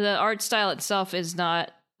the art style itself is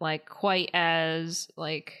not like quite as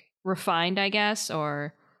like refined, I guess,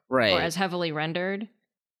 or as heavily rendered.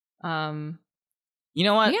 You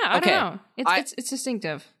know what? Yeah, I don't know. It's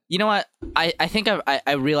distinctive. You know what? I think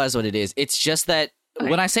I realize what it is. It's just that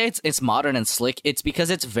when I say it's modern and slick, it's because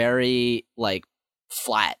it's very like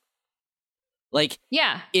flat. Like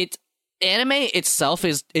anime itself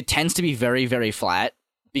it tends to be very, very flat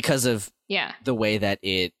because of the way that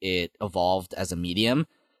it evolved as a medium.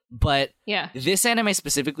 But this anime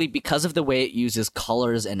specifically, because of the way it uses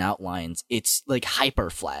colors and outlines, it's like hyper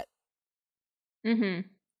flat.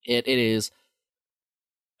 It is.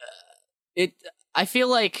 I feel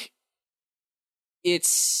like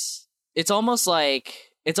it's almost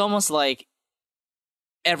like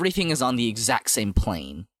everything is on the exact same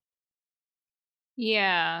plane.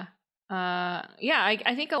 Yeah.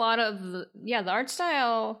 I think a lot of the art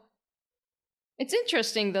style, it's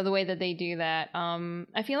interesting though the way that they do that.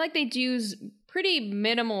 I feel like they use pretty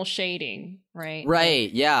minimal shading, right? Right.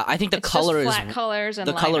 Like, yeah, I think the color is flat colors and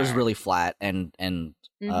the lighter. color is really flat and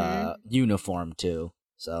uniform too.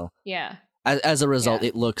 So as a result,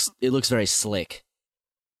 it looks very slick.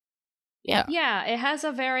 Yeah. Yeah, it has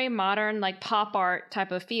a very modern like pop art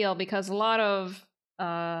type of feel because a lot of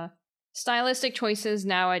stylistic choices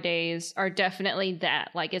nowadays are definitely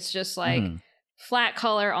that. Like it's just like flat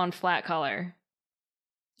color on flat color.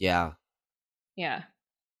 Yeah. Yeah.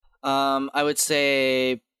 I would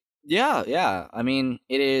say Yeah. I mean,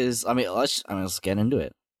 it is. Let's get into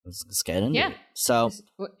it. Let's get into it. So,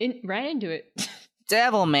 right into it.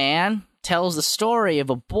 Devilman tells the story of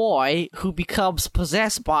a boy who becomes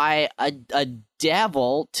possessed by a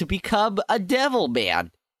devil to become a devil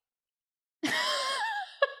man.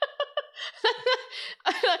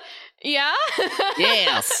 Yeah?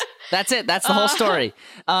 Yes. That's it. That's the whole story.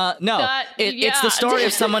 It's the story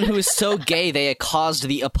of someone who is so gay they caused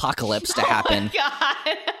the apocalypse to happen. Oh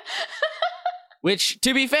my God. Which,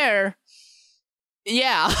 to be fair,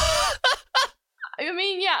 yeah. I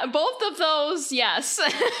mean, yeah, both of those, yes.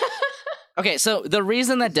 Okay, so the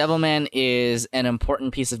reason that Devilman is an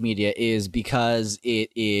important piece of media is because it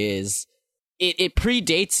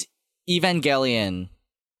predates Evangelion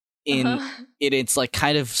in its like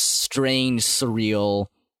kind of strange, surreal,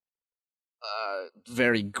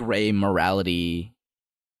 very gray morality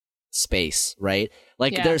space, right?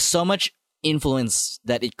 Like there's so much influence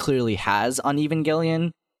that it clearly has on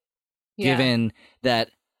Evangelion, given that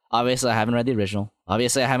obviously I haven't read the original,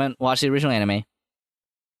 obviously I haven't watched the original anime,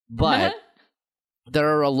 but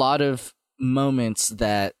there are a lot of moments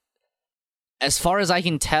that, as far as I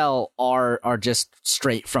can tell, are just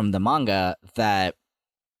straight from the manga that,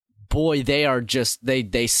 boy, they are just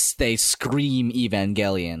they scream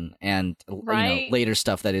Evangelion and later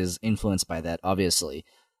stuff that is influenced by that, obviously.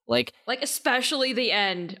 Like especially the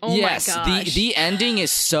end. Oh yes, my gosh. The ending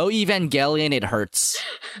is so Evangelion it hurts.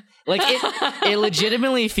 Like it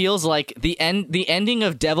legitimately feels like the ending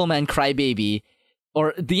of Devilman Crybaby,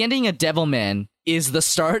 or the ending of Devilman, is the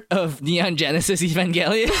start of Neon Genesis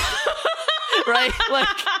Evangelion. Right? Like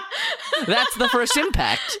that's the first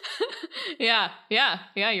impact. Yeah,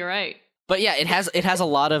 you're right. But yeah, it has a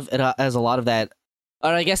lot of that. Or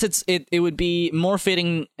I guess it would be more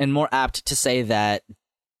fitting and more apt to say that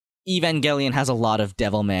Evangelion has a lot of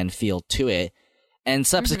Devilman feel to it, and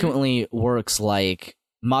subsequently works like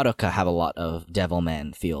Madoka have a lot of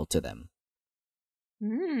Devilman feel to them.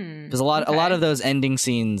 Because a lot of those ending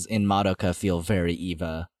scenes in Madoka feel very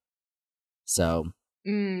Eva. So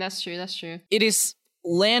that's true. It is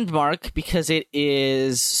landmark because it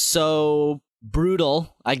is so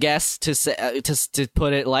brutal, I guess, to say, to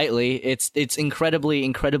put it lightly. It's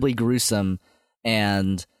incredibly gruesome,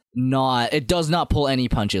 and it does not pull any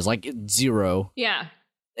punches, like zero. Yeah.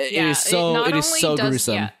 It is so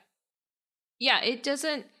gruesome. Yeah, it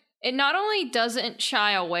doesn't. It not only doesn't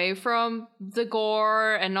shy away from the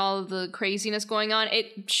gore and all of the craziness going on,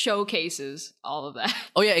 it showcases all of that.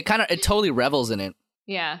 Oh yeah, it totally revels in it.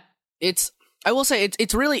 Yeah. I will say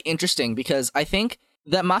it's really interesting because I think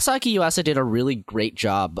that Masaaki Yuasa did a really great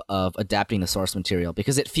job of adapting the source material,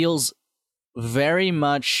 because it feels very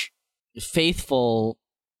much faithful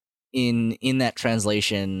in that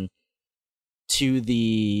translation to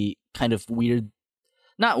the kind of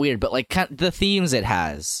not weird, but like the themes it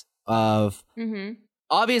has of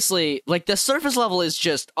obviously, like, the surface level is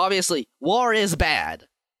just obviously war is bad,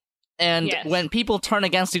 and when people turn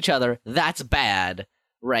against each other, that's bad,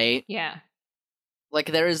 right? Yeah.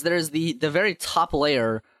 Like there's the very top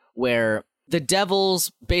layer where the devils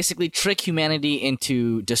basically trick humanity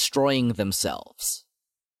into destroying themselves.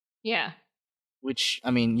 Yeah. Which,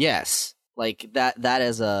 I mean, yes, like that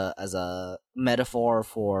as a metaphor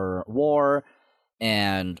for war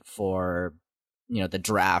and for, the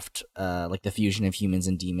draft, like the fusion of humans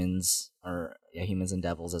and demons, or humans and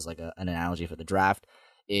devils as like an analogy for the draft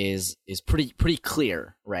is pretty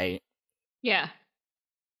clear, right? Yeah.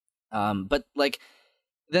 But like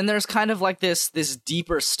then there's kind of like this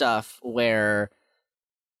deeper stuff where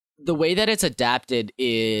the way that it's adapted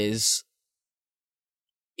is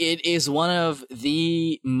it is one of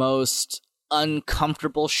the most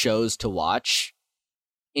uncomfortable shows to watch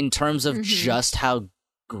in terms of just how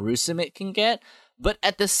gruesome it can get. But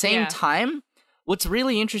at the same time, what's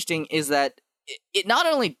really interesting is that it not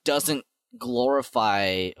only doesn't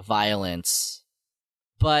glorify violence,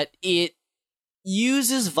 but it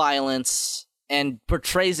uses violence and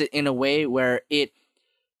portrays it in a way where it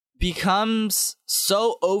becomes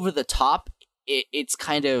so over the top, it's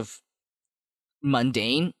kind of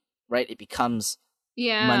mundane, right? It becomes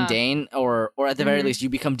mundane, or at the very least, you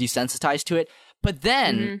become desensitized to it. But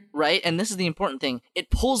then, right, and this is the important thing, it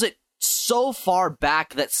pulls it so far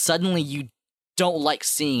back that suddenly you don't like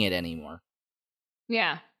seeing it anymore.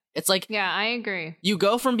 Yeah. It's like... Yeah, I agree. You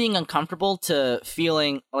go from being uncomfortable to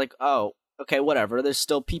feeling like, oh, okay, whatever, there's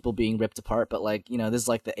still people being ripped apart, but like, this is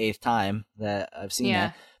like the 8th time that I've seen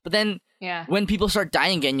that. But then when people start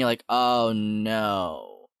dying again, you're like, oh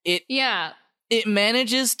no. It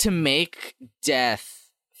manages to make death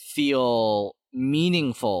feel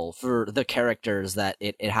meaningful for the characters that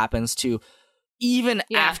it happens to, even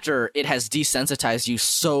Yeah. after it has desensitized you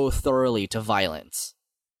so thoroughly to violence.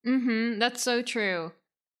 That's so true.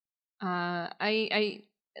 I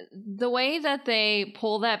the way that they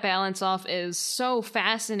pull that balance off is so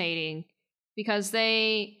fascinating because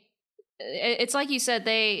it's like you said,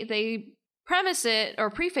 they premise it or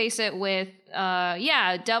preface it with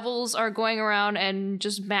devils are going around and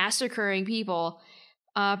just massacring people,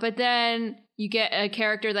 but then you get a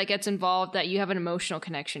character that gets involved that you have an emotional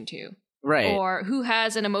connection to, Right. or who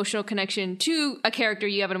has an emotional connection to a character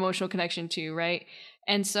you have an emotional connection to, right?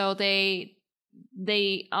 And so they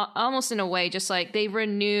almost in a way just like they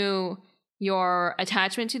renew your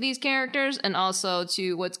attachment to these characters and also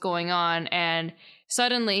to what's going on, and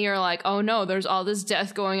suddenly you're like, oh no, there's all this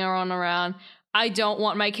death going on around. I don't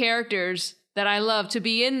want my characters that I love to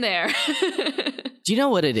be in there. Do you know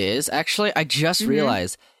what it is? Actually, I just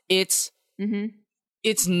realized it's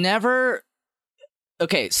never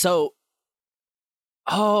okay. So,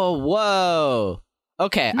 oh, whoa.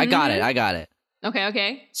 Okay, I got it.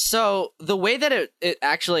 Okay. So the way that it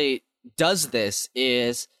actually does this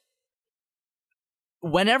is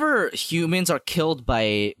whenever humans are killed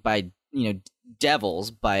by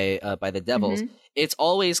devils by the devils, it's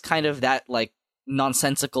always kind of that like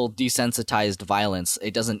nonsensical desensitized violence.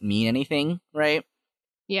 It doesn't mean anything, right?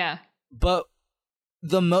 Yeah. But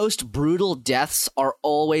the most brutal deaths are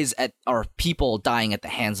always are people dying at the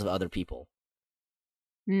hands of other people.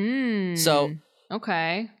 So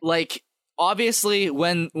okay, like obviously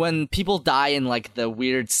when people die in like the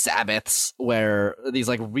weird Sabbaths where these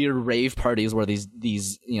like weird rave parties where these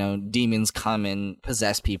demons come and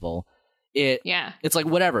possess people, it's like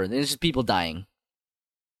whatever, it's just people dying,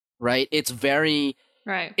 right? It's very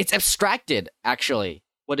it's abstracted actually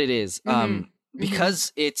what it is,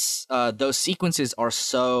 because it's those sequences are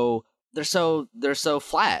they're so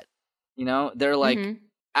flat, they're like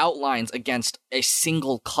outlines against a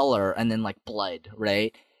single color and then like blood,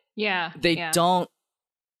 right? They don't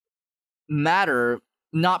matter,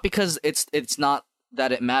 not because it's not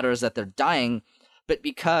that it matters that they're dying, but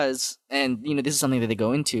because, and this is something that they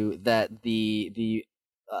go into, that the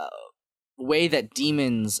way that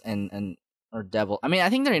demons and or devil, I mean, I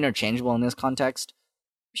think they're interchangeable in this context.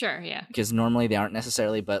 Sure, yeah. Because normally they aren't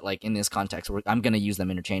necessarily, but like in this context, I'm going to use them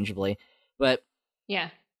interchangeably. But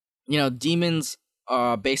demons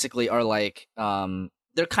basically are like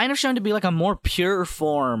they're kind of shown to be like a more pure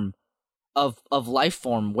form of life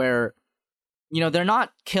form where they're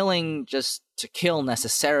not killing just to kill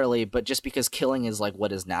necessarily, but just because killing is like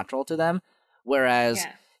what is natural to them, whereas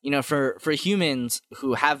for humans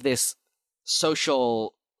who have this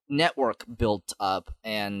social network built up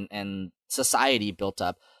and society built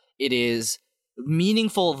up, it is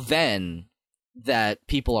meaningful then that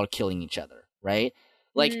people are killing each other, right?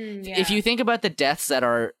 Like if you think about the deaths that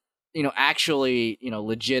are actually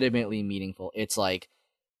legitimately meaningful, it's like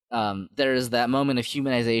there's that moment of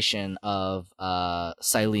humanization of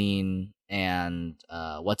Silene and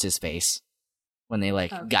what's his face when they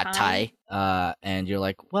like got Tai, and you're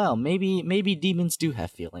like, well, maybe demons do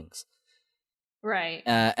have feelings, right?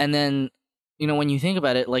 And then when you think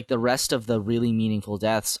about it, like the rest of the really meaningful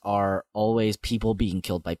deaths are always people being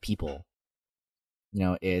killed by people.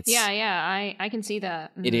 It's I can see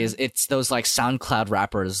that. It's those like SoundCloud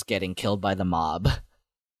rappers getting killed by the mob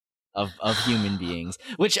of human beings,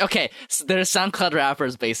 which so there's SoundCloud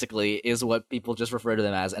rappers basically is what people just refer to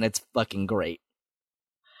them as, and it's fucking great.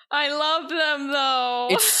 I love them though.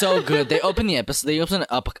 It's so good. They open the episode. They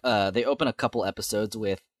open a couple episodes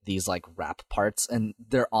with these like rap parts, and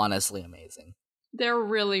they're honestly amazing. They're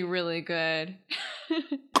really, really good.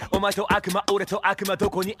 I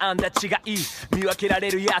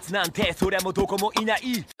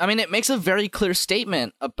mean, it makes a very clear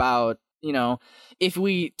statement about, if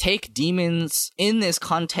we take demons in this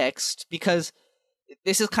context, because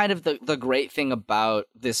this is kind of the great thing about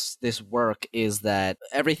this work is that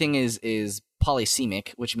everything is polysemic,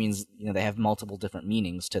 which means, they have multiple different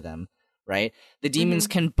meanings to them, right? The demons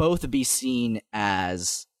can both be seen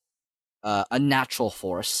as a natural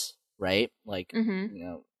force, right? Like,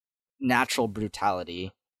 natural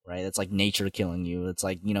brutality, right? It's like nature killing you. It's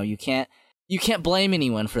like, you can't blame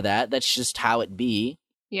anyone for that. That's just how it be.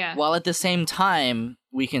 Yeah. While at the same time,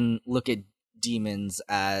 we can look at demons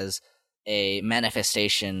as a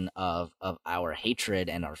manifestation of our hatred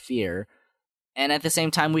and our fear. And at the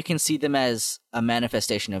same time, we can see them as a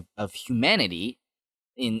manifestation of humanity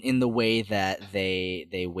in the way that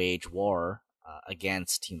they wage war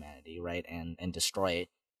against humanity, right, and destroy it.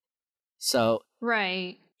 So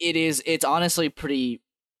right, it's honestly pretty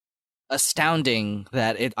astounding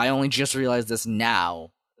that I only just realized this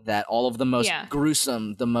now, that all of the most Yeah.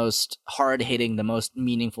 gruesome, the most hard-hitting, the most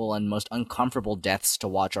meaningful, and most uncomfortable deaths to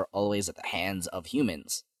watch are always at the hands of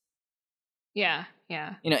humans. Yeah.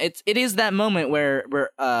 Yeah. You know, it is that moment where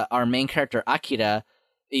our main character Akira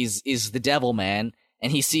is the devil man,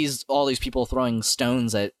 and he sees all these people throwing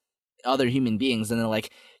stones at other human beings, and they're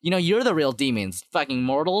like, you know, you're the real demons, fucking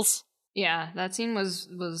mortals. Yeah. That scene was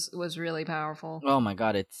really powerful. Oh my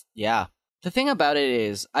god, yeah. The thing about it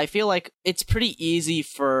is, I feel like it's pretty easy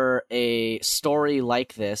for a story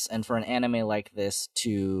like this and for an anime like this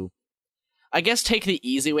to, I guess, take the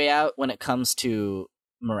easy way out when it comes to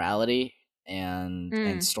morality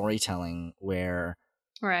and storytelling, where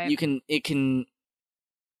Right. it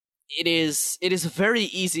is very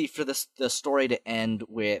easy for the story to end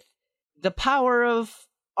with the power of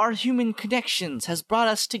our human connections has brought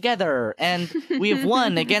us together and we have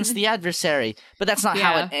won against the adversary, but that's not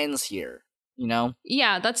how it ends here, you know?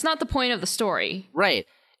 Yeah, that's not the point of the story. Right.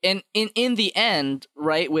 And in the end,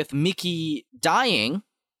 right, with Miki dying,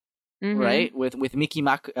 right, with Miki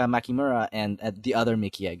Makimura and the other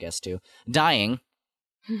Miki, I guess, too, dying,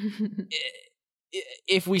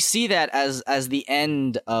 if we see that as the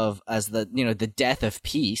end of, as the, you know, the death of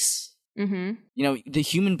peace, you know, the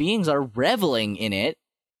human beings are reveling in it.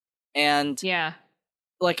 And yeah,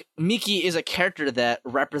 like, Miki is a character that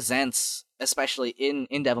represents, especially in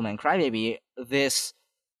Devilman Crybaby,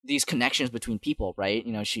 these connections between people, right?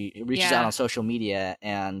 You know, she reaches out on social media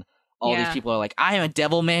and all these people are like, I am a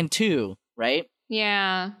Devilman too, right?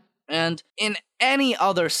 Yeah. And in any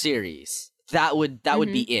other series, that would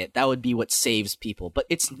be it. That would be what saves people. But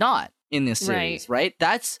it's not in this series, right?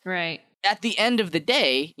 That's right. At the end of the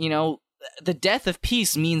day, you know, the death of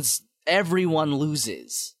peace means everyone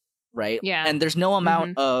loses, right? Yeah. And there's no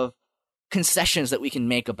amount of concessions that we can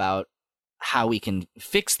make about how we can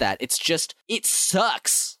fix that. It's just, it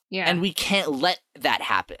sucks. Yeah. And we can't let that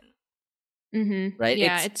happen. Right?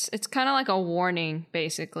 Yeah, it's kind of like a warning,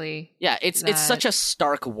 basically. Yeah, it's such a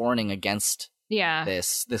stark warning against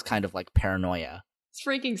this kind of like paranoia. It's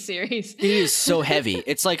freaking serious. It is so heavy.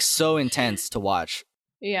 It's like so intense to watch.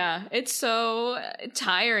 Yeah, it's so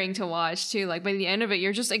tiring to watch too. Like by the end of it,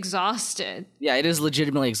 you're just exhausted. Yeah, it is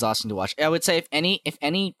legitimately exhausting to watch. I would say if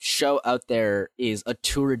any show out there is a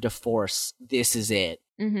tour de force, this is it.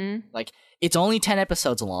 Like, it's only 10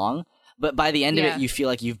 episodes long, but by the end of it, you feel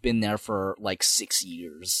like you've been there for like 6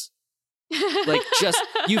 years. Like, just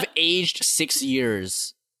you've aged 6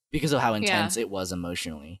 years because of how intense it was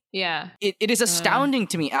emotionally. Yeah. It is astounding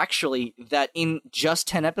to me, actually, that in just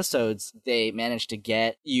 10 episodes, they managed to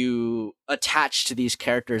get you attached to these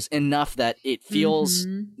characters enough that it feels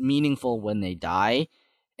meaningful when they die.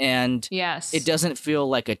 And it doesn't feel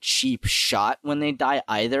like a cheap shot when they die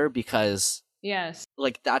either, because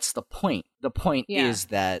like, that's the point. The point is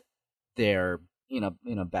that they're in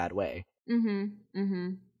a bad way.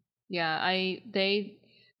 Yeah,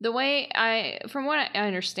 the way from what I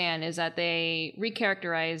understand is that they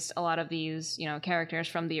recharacterized a lot of these, you know, characters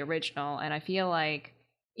from the original, and I feel like,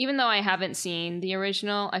 even though I haven't seen the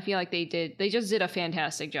original, I feel like they just did a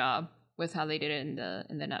fantastic job with how they did it in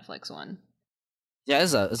the Netflix one. Yeah,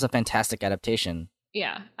 it's a fantastic adaptation.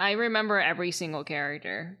 Yeah, I remember every single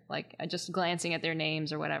character, like just glancing at their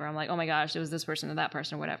names or whatever. I'm like, oh my gosh, it was this person or that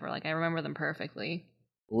person or whatever. Like, I remember them perfectly.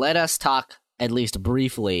 Let us talk at least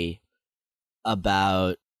briefly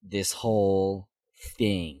about this whole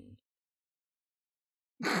thing.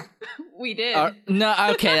 We did. No,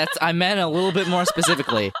 okay, I meant a little bit more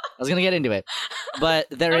specifically. I was gonna get into it, but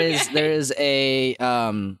there is a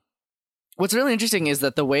what's really interesting is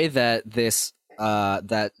that the way that this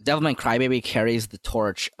that Devilman Crybaby carries the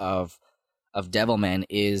torch of Devilman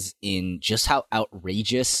is in just how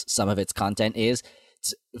outrageous some of its content is.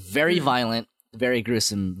 It's very violent, very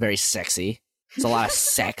gruesome, very sexy. It's a lot of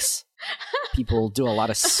sex. People do a lot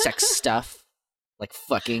of sex stuff, like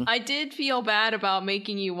fucking. I did feel bad about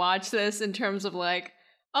making you watch this in terms of like,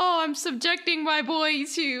 oh, I'm subjecting my boy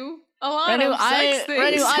to a lot of sex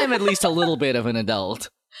things. I am at least a little bit of an adult.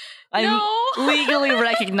 I'm legally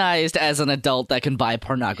recognized as an adult that can buy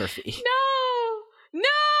pornography.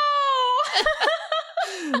 No!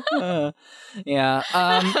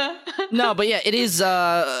 No, but yeah, it is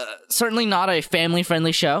certainly not a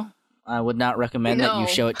family-friendly show. I would not recommend that you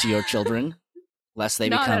show it to your children, lest they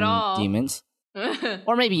become demons.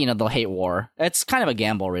 Or maybe, you know, they'll hate war. It's kind of a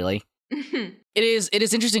gamble, really. It is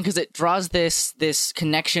interesting because it draws this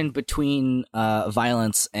connection between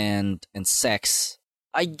violence and sex.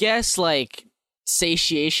 I guess, like,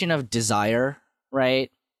 satiation of desire,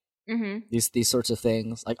 right? These sorts of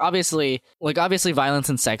things. Like obviously violence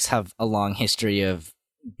and sex have a long history of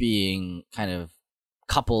being kind of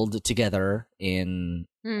coupled together in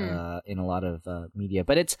a lot of media.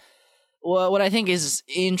 But it's what I think is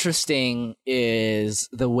interesting is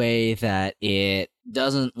the way that it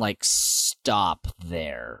doesn't like stop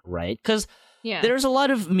there, right? Because there's a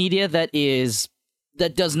lot of media that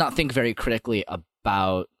does not think very critically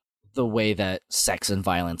about the way that sex and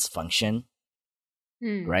violence function,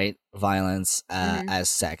 right? Violence as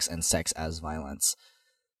sex and sex as violence,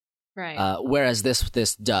 right? Whereas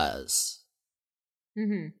this does,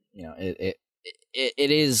 you know, it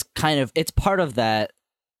is kind of, it's part of that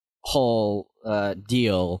whole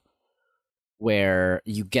deal where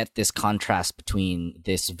you get this contrast between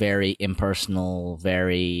this very impersonal,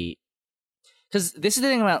 because this is the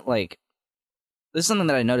thing about like. This is something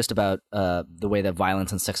that I noticed about the way that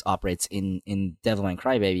violence and sex operates in Devilman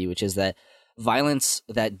Crybaby, which is that violence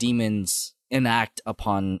that demons enact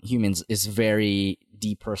upon humans is very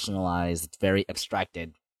depersonalized, very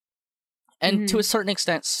abstracted. And to a certain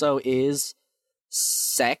extent, so is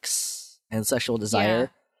sex and sexual desire. Yeah.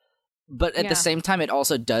 But at the same time, it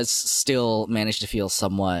also does still manage to feel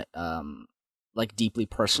somewhat like deeply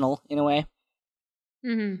personal in a way.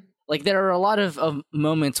 Mm-hmm. Like there are a lot of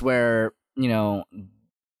moments where, you know,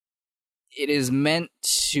 it is meant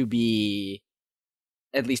to be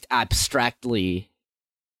at least abstractly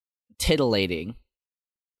titillating,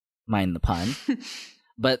 mind the pun.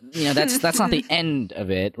 But you know, that's not the end of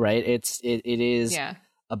it, right? It is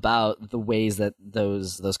about the ways that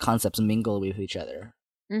those concepts mingle with each other.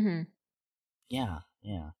 Mm-hmm.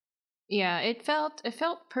 Yeah, it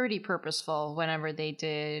felt pretty purposeful whenever they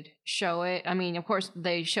did show it. I mean, of course,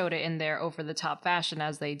 they showed it in their over the top fashion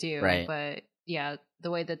as they do, right? But yeah,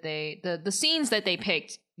 the way that the scenes that they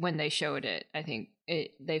picked when they showed it, I think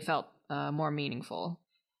they felt more meaningful.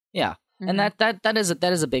 Yeah, and that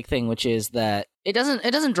is a big thing, which is that it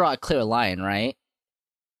doesn't draw a clear line, right?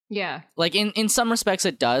 Yeah, like in some respects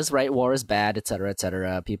it does, right? War is bad, etc.,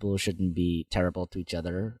 etc. People shouldn't be terrible to each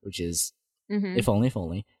other, which is if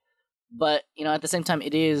only. But, you know, at the same time,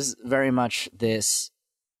 it is very much this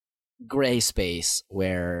gray space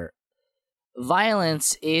where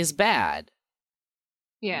violence is bad.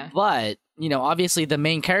 Yeah. But, you know, obviously the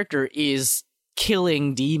main character is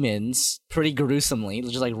killing demons pretty gruesomely,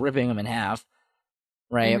 just like ripping them in half,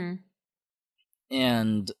 right? Mm-hmm.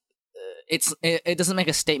 And it doesn't make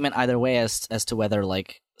a statement either way as to whether,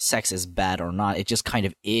 like, sex is bad or not. It just kind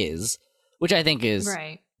of is, which I think is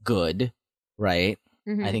good, right?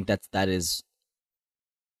 Mm-hmm. I think that is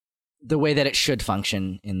the way that it should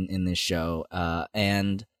function in this show,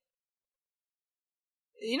 and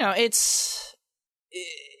you know,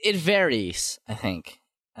 it varies, I think,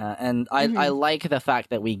 and I like the fact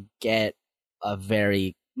that we get a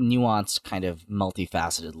very nuanced, kind of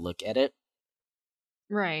multifaceted look at it.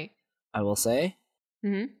 Right. I will say,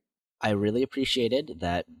 I really appreciated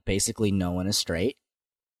that basically no one is straight.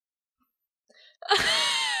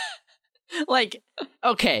 Like,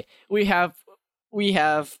 okay, we have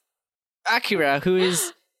Akira, who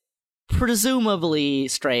is presumably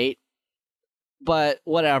straight, but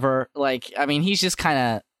whatever. Like, I mean, he's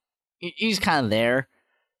kind of there.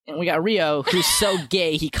 And we got Ryo, who's so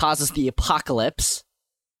gay he causes the apocalypse.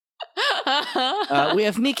 We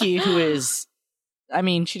have Miki, who is, I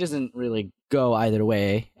mean, she doesn't really go either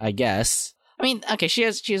way, I guess. I mean, okay, she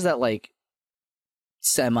has that like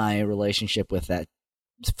semi-relationship with that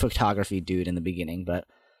photography dude in the beginning, but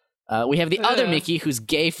we have the other Miki who's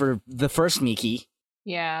gay for the first Miki.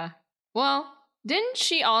 Yeah. Well, didn't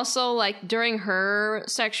she also, like, during her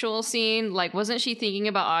sexual scene, like, wasn't she thinking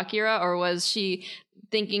about Akira, or was she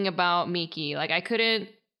thinking about Miki? Like,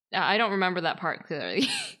 I don't remember that part clearly.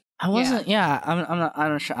 I wasn't. Yeah, I'm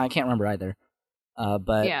not sure. I can't remember either.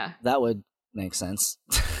 But that would make sense.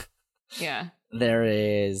 Yeah. There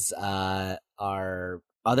is our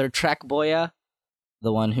other Trek boya,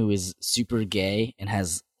 the one who is super gay and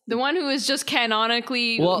has... The one who is just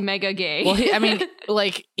canonically mega gay. Well, I mean,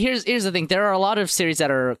 like, here's the thing. There are a lot of series that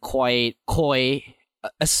are quite coy,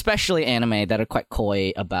 especially anime, that are quite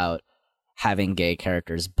coy about having gay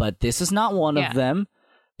characters. But this is not one of them.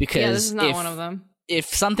 Because this is not one of them. If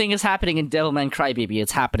something is happening in Devilman Crybaby,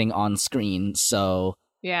 it's happening on screen. So,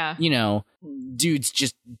 you know, dude's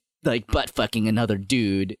just, like, butt-fucking another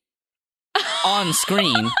dude on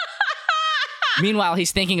screen. Meanwhile,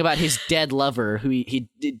 he's thinking about his dead lover who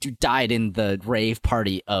died in the rave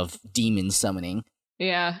party of demon summoning.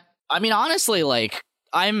 Yeah. I mean, honestly, like,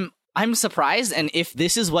 I'm surprised, and if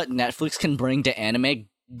this is what Netflix can bring to anime,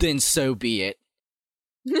 then so be it.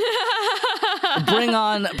 bring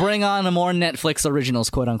on a more Netflix originals,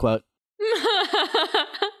 quote unquote.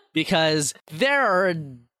 Because there are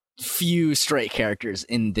few straight characters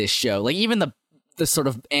in this show. Like, even the sort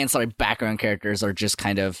of ancillary background characters are just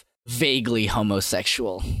kind of vaguely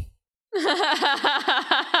homosexual.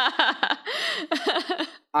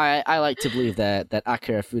 I like to believe that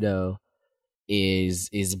Akira Fudo is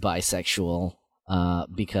bisexual,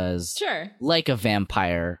 because Sure. like a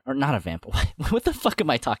vampire, or not a vampire, what the fuck am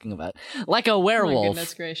I talking about? Like a Oh my werewolf,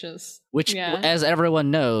 goodness gracious. which, Yeah. as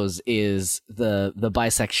everyone knows, is the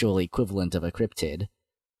bisexual equivalent of a cryptid.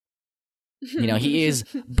 You know, he is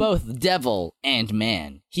both devil and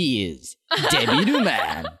man. He is Debidu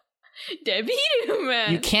Man. Debidu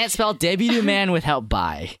Man. You can't spell Debidu Man without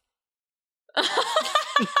bi.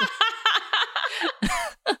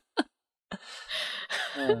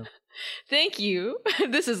 Thank you.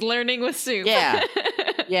 This is Learning with Soup. Yeah.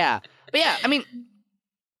 Yeah. But yeah, I mean,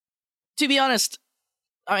 to be honest,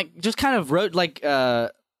 I just kind of wrote, like,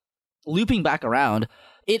 looping back around,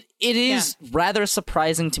 it is rather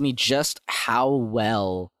surprising to me just how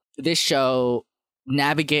well this show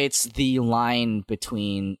navigates the line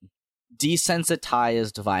between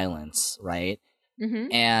desensitized violence, right?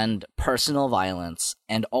 Mm-hmm. And personal violence.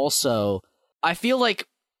 And also, I feel like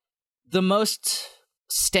the most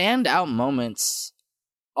standout moments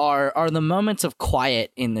are the moments of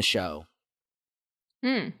quiet in the show.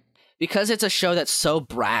 Because it's a show that's so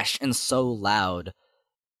brash and so loud,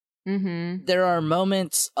 there are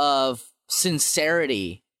moments of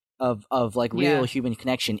sincerity, of like real human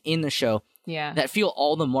connection in the show that feel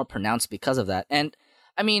all the more pronounced because of that. And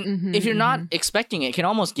I mean, if you're not expecting it, it can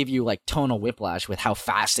almost give you like tonal whiplash with how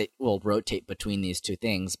fast it will rotate between these two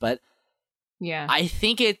things. But I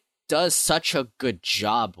think it does such a good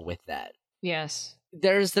job with that. Yes.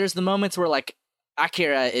 There's the moments where like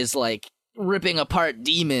Akira is like ripping apart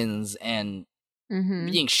demons and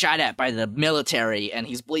being shot at by the military, and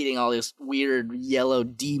he's bleeding all this weird yellow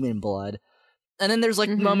demon blood. And then there's like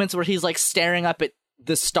moments where he's like staring up at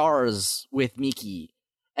the stars with Miki,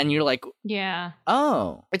 and you're like,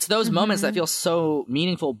 oh, it's those moments that feel so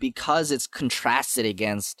meaningful because it's contrasted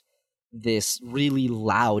against this really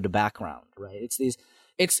loud background, right? It's these,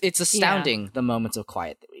 it's astounding the moments of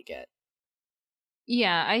quiet that we get.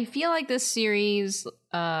 Yeah, I feel like this series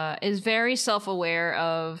is very self-aware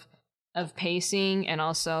of pacing and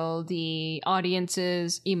also the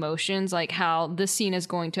audience's emotions, like how this scene is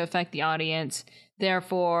going to affect the audience.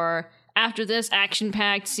 Therefore, after this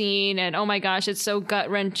action-packed scene, and oh my gosh, it's so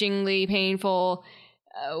gut-wrenchingly painful,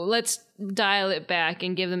 let's dial it back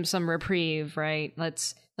and give them some reprieve, right?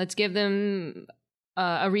 Let's give them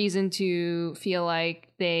a reason to feel like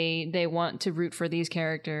they want to root for these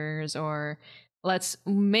characters, or let's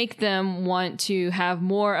make them want to have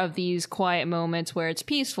more of these quiet moments where it's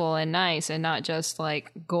peaceful and nice and not just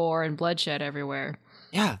like gore and bloodshed everywhere.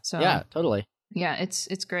 Yeah. So, yeah, totally. Yeah,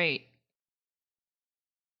 it's great.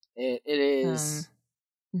 It is.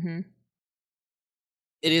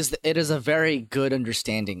 It is a very good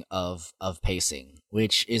understanding of pacing,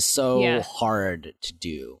 which is so hard to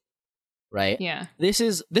do, right? Yeah. This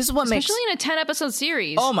is what makes, especially in a 10-episode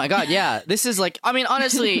series. Oh my god, yeah. This is like, I mean,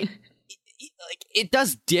 honestly, like it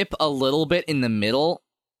does dip a little bit in the middle.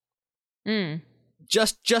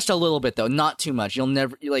 Just a little bit though, not too much. You'll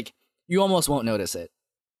never you almost won't notice it.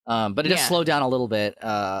 But it does slow down a little bit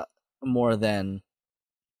more than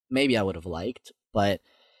maybe I would have liked, but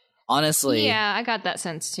honestly, yeah, I got that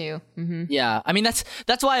sense too. Yeah, I mean that's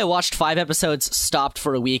why I watched 5 episodes, stopped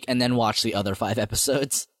for a week, and then watched the other 5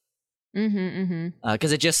 episodes.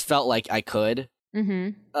 Because it just felt like I could.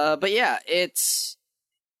 But yeah, it's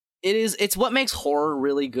what makes horror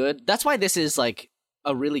really good. That's why this is like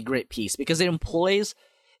a really great piece, because it employs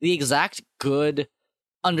the exact good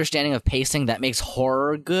understanding of pacing that makes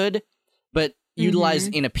horror good, but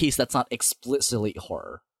utilized in a piece that's not explicitly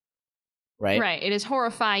horror. Right. It is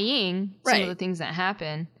horrifying, some of the things that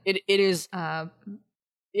happen. It is.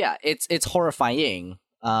 Yeah, it's horrifying.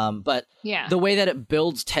 But the way that it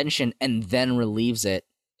builds tension and then relieves it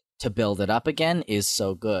to build it up again is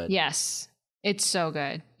so good. Yes, it's so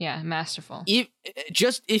good. Yeah, masterful.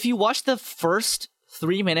 If you watch the first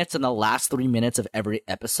 3 minutes and the last 3 minutes of every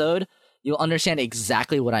episode, you'll understand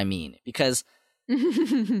exactly what I mean, because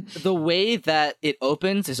the way that it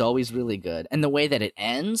opens is always really good, and the way that it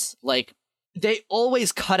ends, like, they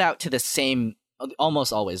always cut out to the same,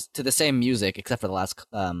 almost always to the same music, except for the last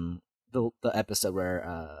the episode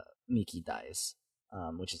where Miki dies,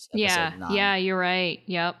 which is episode 9. Yeah, you're right.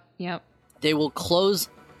 Yep. They will close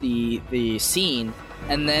the scene,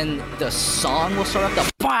 and then the song will start up,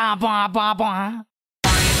 the ba ba ba ba.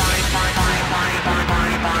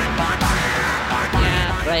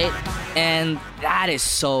 Yeah. Right? And that is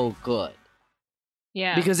so good.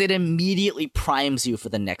 Yeah. Because it immediately primes you for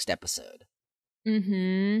the next episode.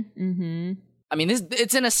 I mean,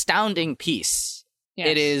 it's an astounding piece. Yes.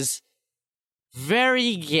 It is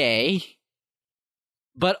very gay,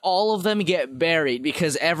 but all of them get buried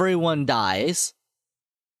because everyone dies.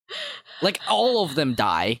 Like, all of them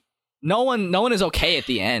die. No one is okay at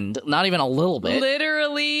the end, not even a little bit.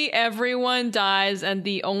 Literally everyone dies and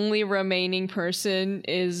the only remaining person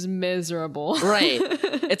is miserable. Right.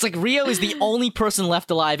 It's like Rio is the only person left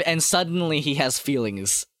alive and suddenly he has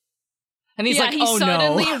feelings. And he's like, he oh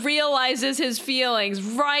suddenly no. realizes his feelings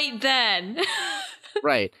right then.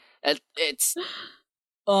 Right. It's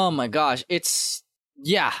oh my gosh. It's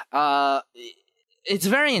it's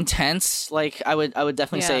very intense. Like I would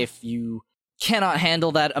definitely say if you cannot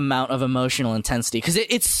handle that amount of emotional intensity, because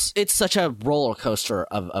it's such a roller coaster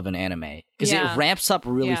of an anime, because it ramps up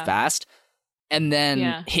really fast and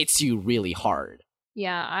then hits you really hard.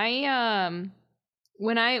 Yeah, I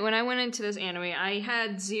when I went into this anime, I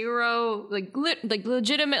had zero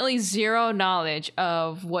legitimately zero knowledge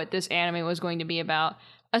of what this anime was going to be about,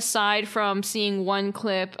 aside from seeing one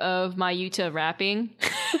clip of Mayuta rapping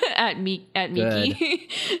at Miki.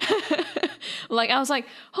 Like, I was like,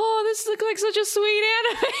 oh, this looks like such a sweet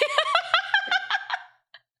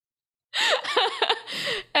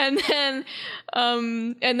anime.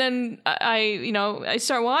 and then I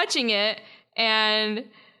start watching it, and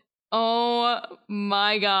oh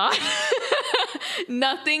my god.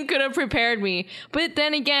 Nothing could have prepared me. But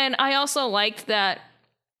then again, I also liked that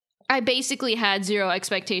I basically had zero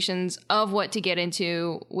expectations of what to get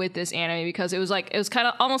into with this anime, because it was kind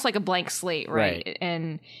of almost like a blank slate, right?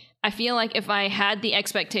 And I feel like if I had the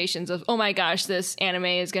expectations of, oh my gosh, this anime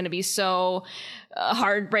is going to be so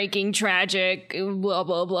heartbreaking, tragic, blah,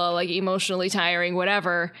 blah, blah, like emotionally tiring,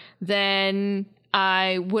 whatever, then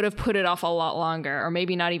I would have put it off a lot longer, or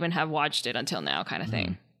maybe not even have watched it until now, kind of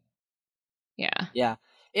thing. Yeah. Yeah.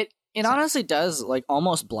 It honestly does like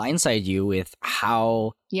almost blindside you with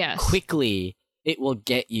how quickly it will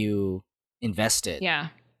get you invested. Yeah.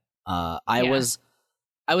 I was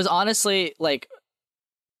honestly like,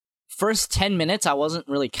 first 10 minutes I wasn't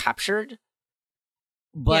really captured,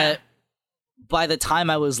 but by the time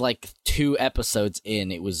I was like 2 episodes in,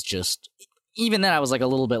 it was just, even then I was like a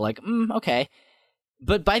little bit like, okay.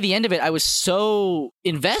 But by the end of it, I was so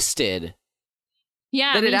invested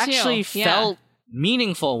that it actually felt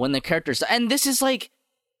meaningful when the characters, and this is like,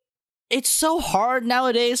 it's so hard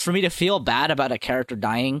nowadays for me to feel bad about a character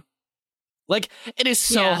dying. Like, it is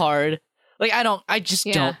so hard. Like, I just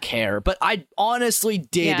don't care. But I honestly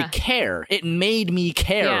did care. It made me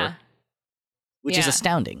care, which is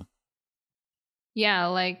astounding. Yeah,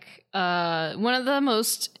 like, one of the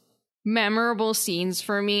most memorable scenes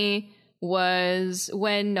for me was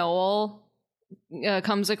when Noel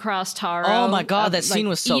comes across Taro. Oh my god, that scene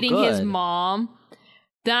was so eating good. His mom.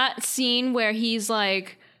 That scene where he's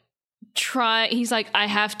like, I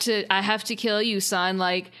have to kill you, son.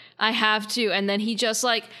 Like, I have to. And then he just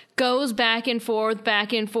like goes back and forth.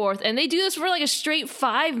 And they do this for like a straight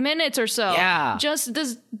 5 minutes or so. Yeah. Just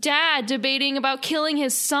this dad debating about killing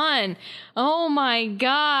his son. Oh my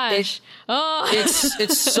gosh.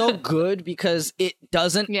 It's so good because it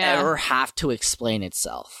doesn't ever have to explain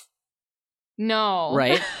itself. No.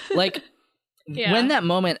 Right? Like, when that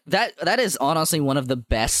moment, that is honestly one of the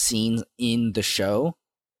best scenes in the show.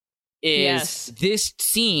 Is this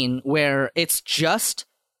scene where it's just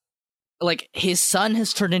like his son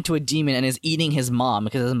has turned into a demon and is eating his mom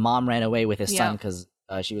because his mom ran away with his son because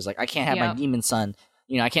she was like, I can't have my demon son.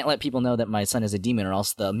 You know, I can't let people know that my son is a demon or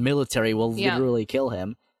else the military will literally kill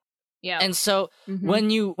him. Yeah. And so when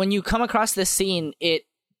you come across this scene, it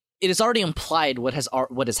is already implied what has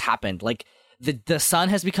happened. Like the son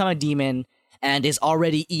has become a demon and is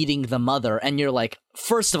already eating the mother, and you're like,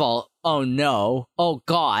 first of all, oh no, oh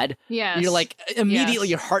god. Yes. You're like, immediately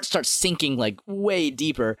your heart starts sinking like way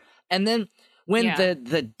deeper. And then when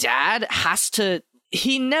the dad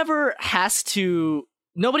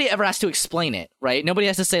nobody ever has to explain it, right? Nobody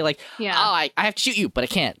has to say like, I have to shoot you, but I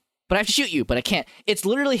can't. But I have to shoot you, but I can't. It's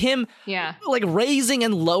literally him like raising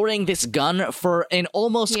and lowering this gun for an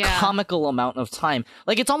almost comical amount of time.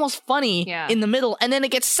 Like, it's almost funny in the middle, and then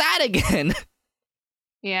it gets sad again.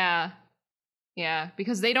 Yeah,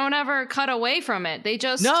 because they don't ever cut away from it. They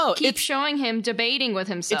just keep showing him debating with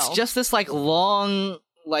himself. It's just this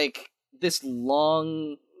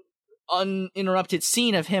long uninterrupted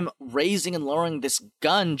scene of him raising and lowering this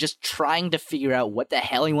gun, just trying to figure out what the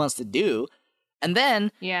hell he wants to do. And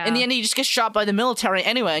then, in the end, he just gets shot by the military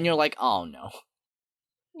anyway, and you're like, oh no.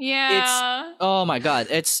 Yeah. Oh my god,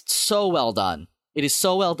 it's so well done. It is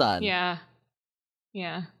so well done. Yeah.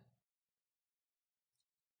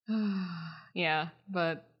 Yeah,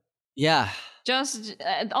 but... Yeah. just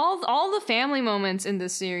all the family moments in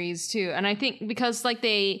this series too. And I think because like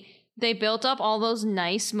they built up all those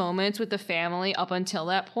nice moments with the family up until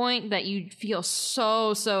that point that you feel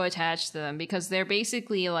so attached to them, because they're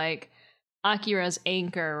basically like Akira's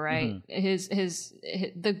anchor, right? His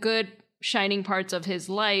the good shining parts of his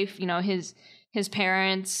life. You know, his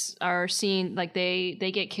parents are seen like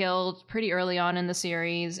they get killed pretty early on in the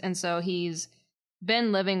series, and so he's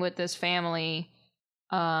been living with this family.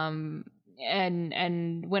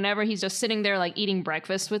 And whenever he's just sitting there like eating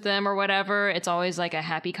breakfast with them or whatever, it's always like a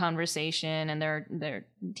happy conversation, and they're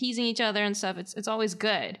teasing each other and stuff. It's always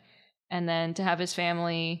good. And then to have his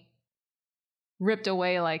family ripped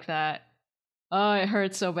away like that, oh, it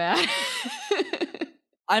hurts so bad.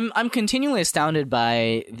 I'm continually astounded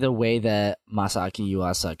by the way that Masaaki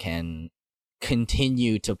Yuasa can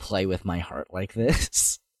continue to play with my heart like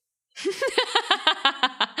this.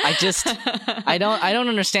 I don't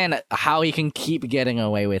understand how he can keep getting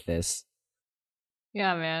away with this.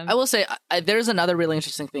 Yeah, man. I will say there's another really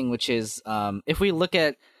interesting thing, which is if we look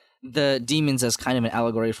at the demons as kind of an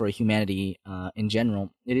allegory for humanity in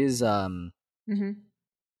general, it is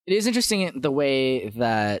it is interesting in the way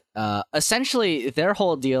that essentially their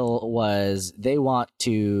whole deal was they want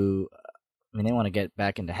to get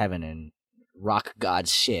back into heaven and rock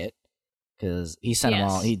God's shit, because he sent them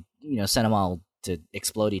all. He sent them all to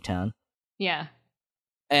Explodey Town. Yeah.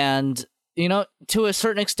 And, to a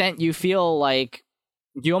certain extent, you feel like,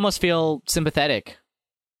 you almost feel sympathetic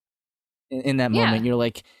in that moment. You're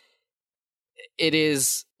like, it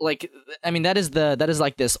is like, that is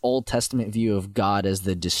like this Old Testament view of God as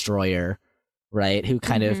the destroyer, right? Who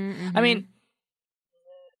kind of,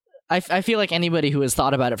 I feel like anybody who has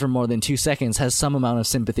thought about it for more than 2 seconds has some amount of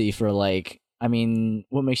sympathy for like,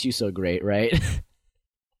 what makes you so great, right?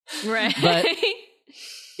 Right. But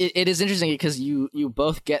it is interesting because you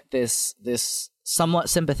both get this somewhat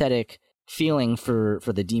sympathetic feeling for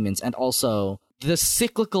the demons, and also the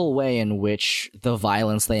cyclical way in which the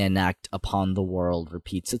violence they enact upon the world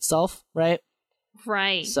repeats itself, right?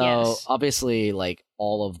 Right. So obviously, like,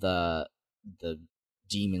 all of the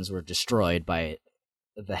demons were destroyed by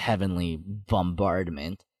the heavenly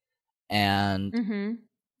bombardment, and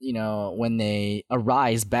when they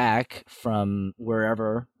arise back from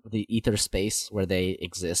wherever, the ether space where they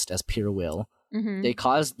exist as pure will, they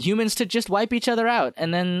cause humans to just wipe each other out,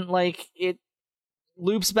 and then like it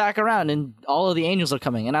loops back around and all of the angels are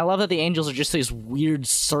coming. And I love that the angels are just these weird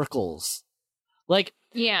circles. Like,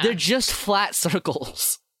 they're just flat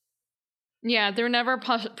circles. Yeah, they're never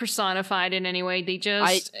personified in any way. They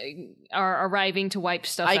just are arriving to wipe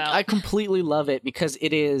stuff out. I completely love it because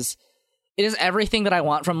it is everything that I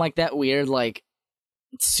want from like that weird like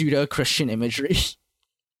pseudo-Christian imagery.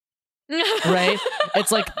 Right?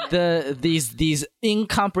 It's like these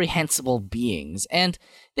incomprehensible beings. And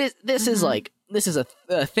this is like, this is a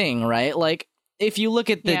thing, right? Like, if you look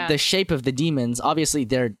at the shape of the demons, obviously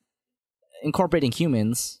they're incorporating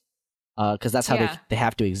humans, because that's how they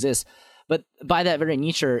have to exist. But by that very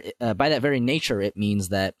nature, it means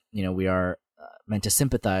that, we are meant to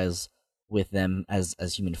sympathize with them as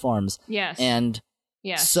human forms. Yes. And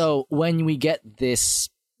so when we get this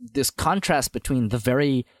contrast between the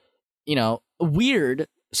very, weird,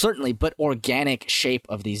 certainly, but organic shape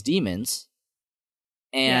of these demons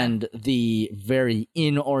and the very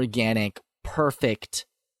inorganic, perfect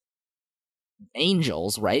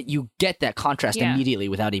angels, right? You get that contrast immediately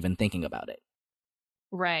without even thinking about it.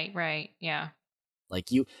 Right, yeah.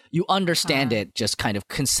 Like, you understand it just kind of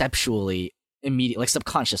conceptually, immediately, like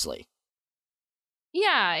subconsciously.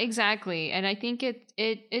 Yeah, exactly. And I think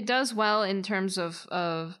it does well in terms of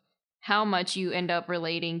how much you end up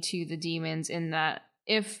relating to the demons, in that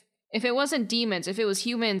if it wasn't demons, if it was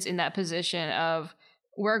humans in that position of,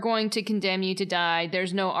 we're going to condemn you to die,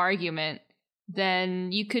 there's no argument,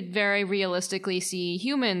 then you could very realistically see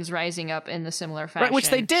humans rising up in the similar fashion. Right, which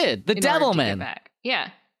they did. The Devilman. Yeah,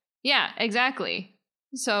 exactly.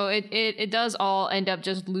 So it does all end up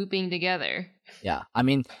just looping together. Yeah,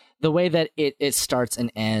 the way that it starts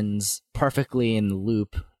and ends perfectly in the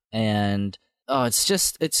loop, and it's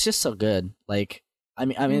just so good. Like,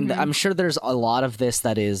 I'm sure there's a lot of this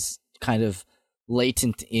that is kind of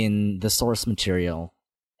latent in the source material,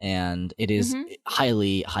 and it is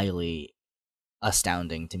highly, highly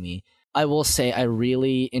astounding to me. I will say I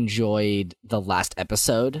really enjoyed the last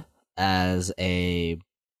episode as a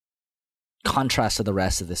contrast to the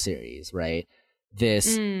rest of the series, right?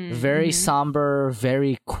 This very somber,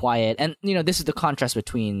 very quiet, and this is the contrast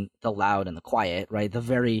between the loud and the quiet, right? The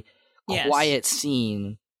very quiet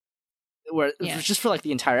scene where just for like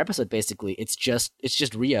the entire episode, basically, it's just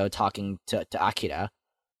Ryo talking to Akira,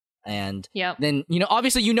 And Yep. then,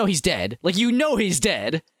 obviously he's dead. Like, he's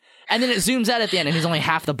dead. And then it zooms out at the end and he's only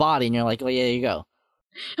half the body. And you're like, well, yeah, there you go.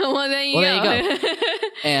 Well, there you go.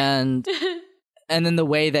 And then the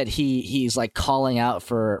way that he's like calling out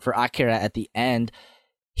for Akira at the end,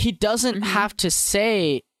 he doesn't have to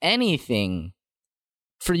say anything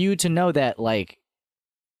for you to know that like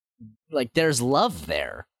there's love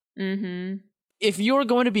there. Mm-hmm. If you're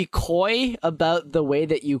going to be coy about the way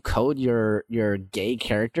that you code your gay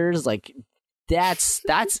characters, like that's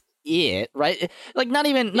it, right? Like not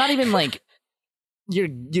even like your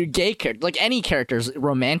gay character, like any characters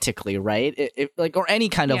romantically, right? Like, or any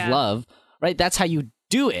kind of love, right? That's how you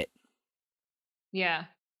do it. Yeah.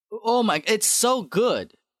 Oh my, it's so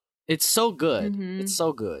good. It's so good. Mm-hmm. It's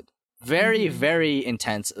so good. Very, very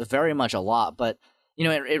intense, very much a lot, but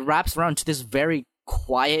it wraps around to this very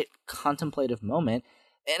quiet, contemplative moment,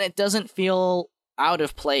 and it doesn't feel out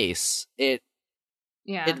of place. It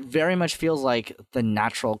very much feels like the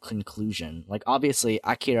natural conclusion. Like, obviously,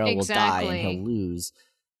 Akira will die and he'll lose,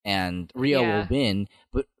 and Ryo will win,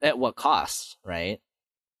 but at what cost, right?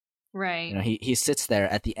 Right. He sits there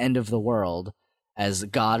at the end of the world as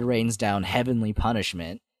God rains down heavenly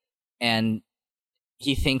punishment, and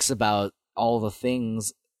he thinks about all the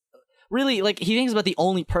things. Really, like, he thinks about the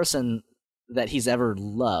only person that he's ever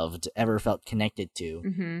loved, ever felt connected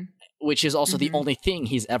to, which is also the only thing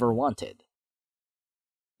he's ever wanted.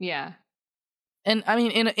 Yeah. And I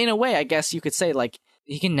mean, in a way, I guess you could say, like,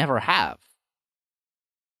 he can never have.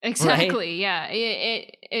 Exactly. Right? Yeah.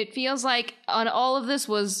 It feels like all of this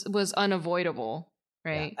was unavoidable,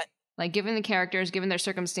 right? Yeah. Like, given the characters, given their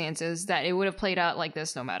circumstances, that it would have played out like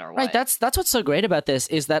this no matter what. Right. That's what's so great about this,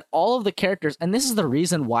 is that all of the characters, and this is the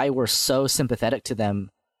reason why we're so sympathetic to them,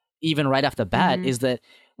 even right off the bat, is that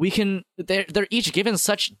they're each given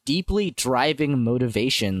such deeply driving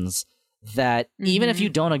motivations that even if you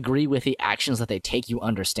don't agree with the actions that they take, you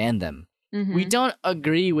understand them. We don't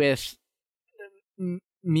agree with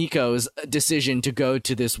Miko's decision to go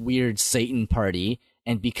to this weird Satan party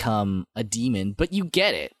and become a demon, but you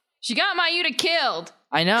get it. She got Mayuta killed.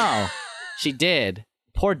 I know. She did.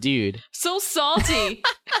 Poor dude. So salty.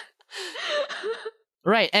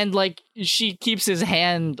 Right, and like she keeps his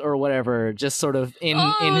hand or whatever just sort of in her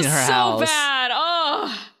house. So bad.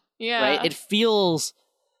 Oh, yeah. Right, it feels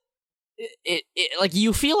it like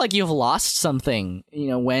you feel like you've lost something,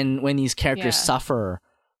 when these characters suffer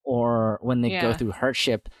or when they go through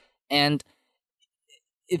hardship, and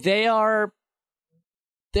they're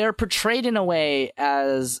portrayed in a way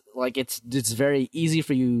as like it's very easy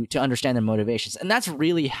for you to understand their motivations, and that's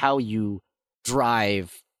really how you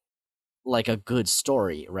drive like a good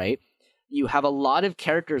story, right? You have a lot of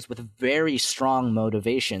characters with very strong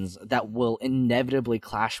motivations that will inevitably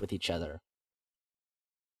clash with each other.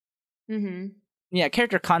 Yeah,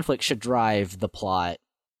 character conflict should drive the plot.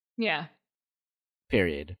 Yeah.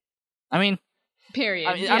 Period. I mean,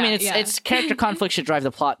 it's character conflict should drive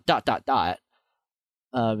the plot. ...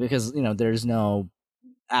 Because there's no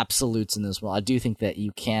absolutes in this world. I do think that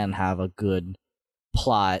you can have a good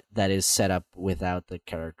plot that is set up without the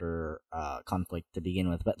character conflict to begin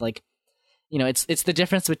with, but like, it's the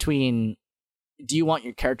difference between, do you want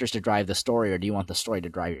your characters to drive the story or do you want the story to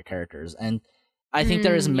drive your characters? And I think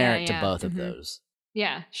there is merit to both of those.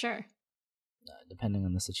 Yeah, sure. Depending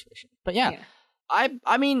on the situation. But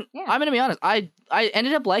I mean, I'm gonna be honest. I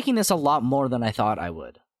ended up liking this a lot more than I thought I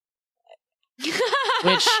would.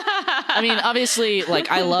 Which, I mean, obviously,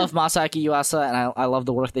 like, I love Masaaki Yuasa and I love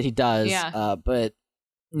the work that he does. Yeah. But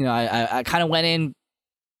I kind of went in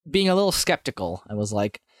being a little skeptical. I was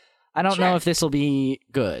like, I don't know if this will be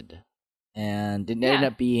good, and it ended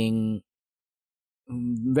up being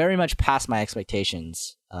very much past my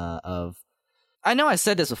expectations. I know I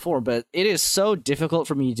said this before, but it is so difficult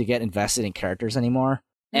for me to get invested in characters anymore.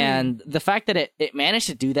 And the fact that it managed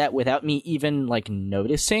to do that without me even like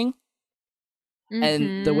noticing,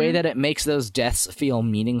 and the way that it makes those deaths feel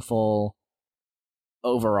meaningful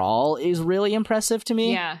overall is really impressive to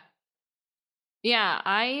me. Yeah,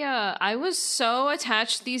 I was so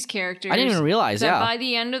attached to these characters. I didn't even realize, that by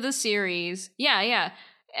the end of the series,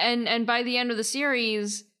 and by the end of the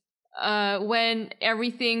series, when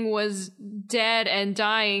everything was dead and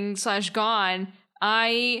dying / gone,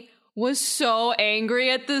 I was so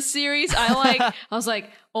angry at this series. I was like,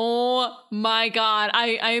 oh my god, I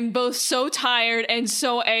am both so tired and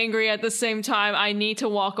so angry at the same time. I need to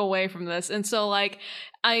walk away from this. And so like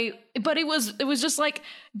but it was just like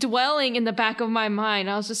dwelling in the back of my mind.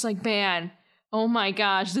 I was just like, man, oh my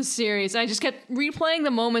gosh, this series. I just kept replaying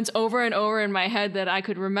the moments over and over in my head that I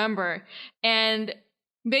could remember. And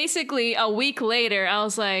basically a week later, I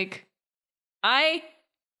was like, I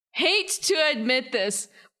hate to admit this,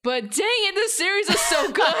 but dang it, this series is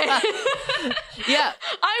so good. Yeah.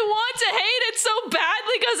 I want to hate it so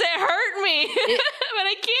badly because it hurt me, but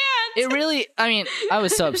I can't. It really, I mean, I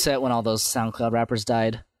was so upset when all those SoundCloud rappers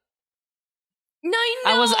died. No, I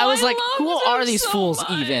know. I was like, who loved are them these so fools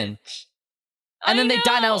much. even? And then they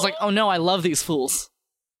died, and I was like, oh no, I love these fools.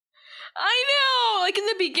 I know. Like in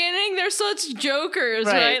the beginning, they're such jokers,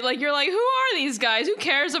 right? Like you're like, who are these guys? Who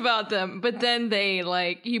cares about them? But then they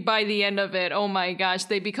like you. By the end of it, oh my gosh,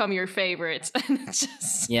 they become your favorites, and it's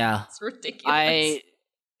just it's ridiculous.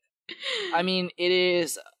 I mean, it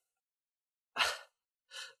is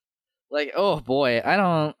like, oh boy, I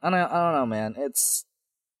don't know, man.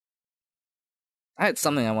 I had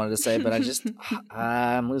something I wanted to say, but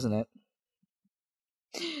I'm losing it.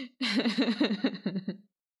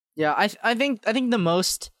 Yeah, I think the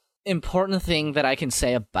most important thing that I can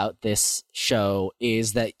say about this show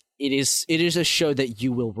is that it is a show that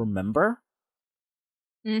you will remember.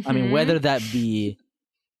 Mm-hmm. I mean, whether that be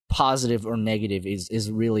positive or negative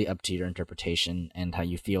is really up to your interpretation and how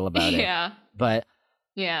you feel about it. Yeah. But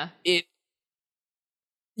yeah.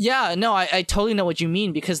 I totally know what you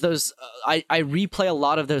mean, because those I replay a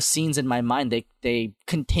lot of those scenes in my mind. They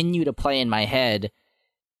continue to play in my head.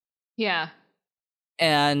 Yeah.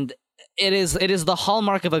 And it is the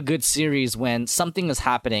hallmark of a good series when something is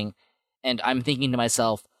happening and I'm thinking to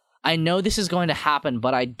myself, I know this is going to happen,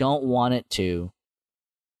 but I don't want it to.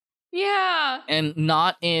 Yeah. And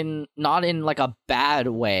not in like a bad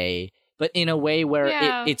way, but in a way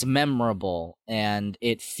where it's memorable and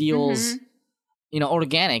it feels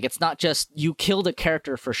organic. It's not just you killed a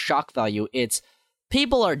character for shock value. It's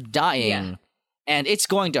people are dying and it's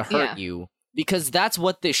going to hurt you, because that's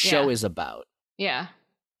what this show is about. Yeah.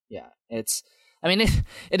 Yeah. It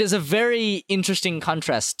is a very interesting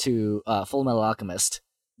contrast to Full Metal Alchemist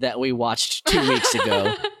that we watched 2 weeks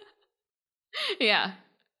ago. Yeah.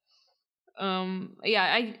 I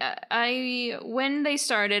when they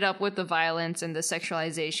started up with the violence and the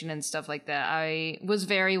sexualization and stuff like that, I was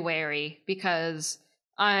very wary, because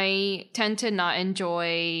I tend to not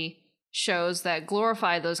enjoy shows that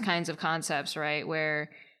glorify those kinds of concepts, right? Where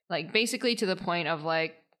like basically to the point of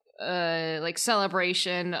like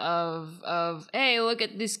celebration of hey, look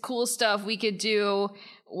at this cool stuff we could do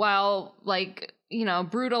while like,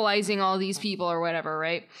 brutalizing all these people or whatever,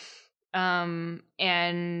 right?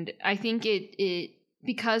 And I think it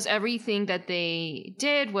because everything that they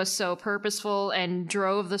did was so purposeful and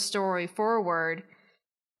drove the story forward,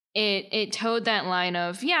 it towed that line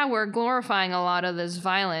of, we're glorifying a lot of this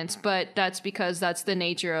violence, but that's because that's the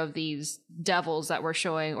nature of these devils that we're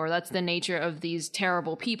showing, or that's the nature of these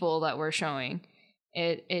terrible people that we're showing.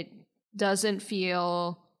 It doesn't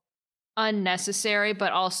feel unnecessary,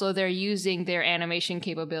 but also they're using their animation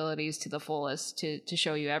capabilities to the fullest to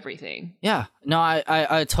show you everything. Yeah. No,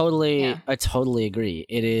 I totally agree.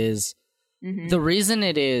 It is the reason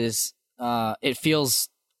it is it feels,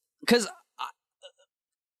 because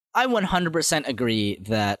I 100% agree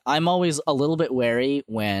that I'm always a little bit wary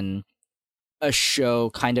when a show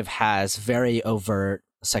kind of has very overt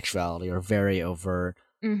sexuality or very overt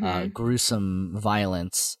gruesome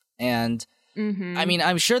violence. And I mean,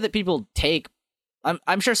 I'm sure that people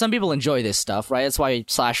I'm sure some people enjoy this stuff, right? That's why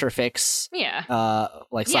slasher flicks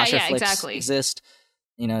flicks exist.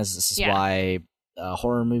 This is why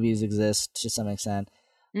horror movies exist to some extent.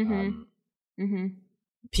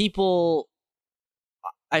 People,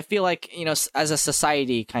 I feel like, as a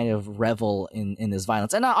society, kind of revel in this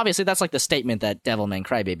violence. And obviously that's like the statement that Devilman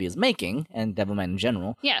Crybaby is making, and Devilman in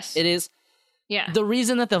general. Yes. It is. Yeah. The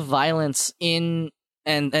reason that the violence and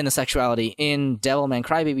the sexuality in Devilman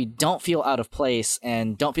Crybaby don't feel out of place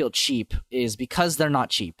and don't feel cheap is because they're not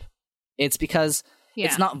cheap. It's because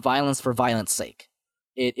it's not violence for violence sake.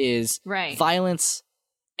 It is violence,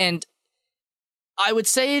 and I would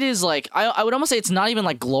say it is like, I would almost say it's not even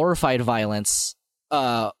like glorified violence,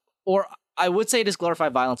 or I would say it is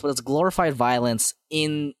glorified violence, but it's glorified violence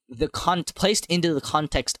in the placed into the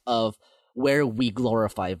context of where we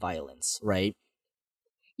glorify violence, right?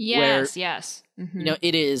 Yes, where, yes.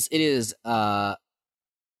 It is I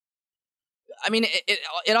mean,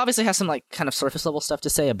 it obviously has some like kind of surface level stuff to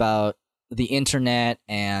say about the internet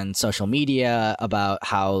and social media, about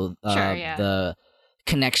how the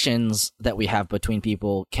connections that we have between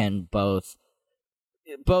people can both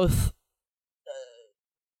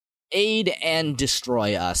aid and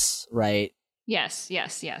destroy us, right? Yes.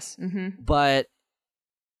 But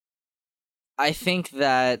I think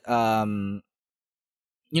that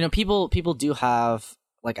people do have,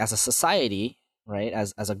 like, as a society, right,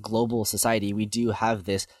 as a global society, we do have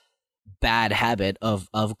this bad habit of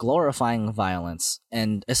glorifying violence,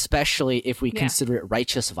 and especially if we consider it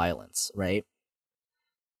righteous violence, right?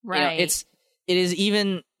 Right. It is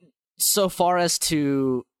even so far as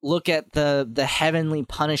to look at the heavenly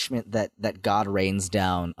punishment that God rains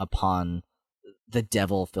down upon the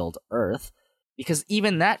devil-filled earth, because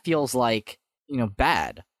even that feels like,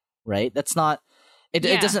 bad, right? That's not.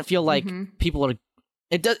 It doesn't feel like people are.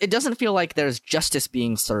 It doesn't feel like there's justice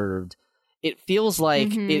being served. It feels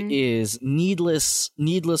like it is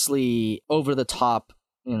needlessly over the top,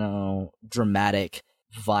 dramatic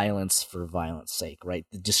violence for violence sake, right?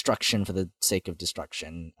 The destruction for the sake of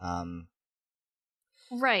destruction.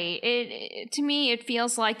 Right. To me, it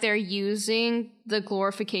feels like they're using the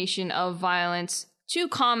glorification of violence to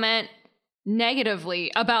comment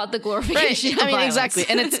negatively about the glorification of violence. Exactly.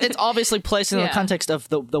 And it's obviously placed in the context of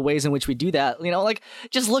the ways in which we do that.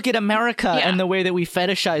 Just look at America and the way that we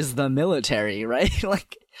fetishize the military, right?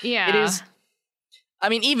 It is.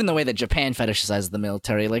 Even the way that Japan fetishizes the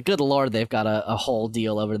military, good Lord, they've got a whole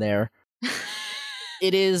deal over there.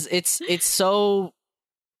 It's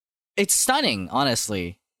stunning,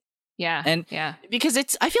 honestly. Yeah. And because I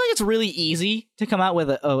feel like it's really easy to come out with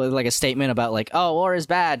a statement about war is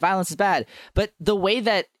bad, violence is bad. But the way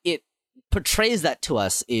that it portrays that to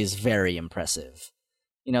us is very impressive.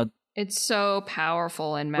 It's so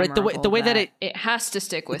powerful and memorable. Right, the way that it has to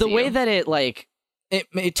stick with you. The way that it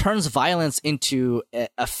turns violence into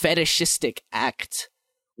a fetishistic act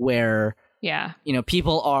where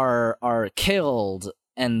people are killed,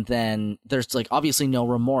 and then there's obviously no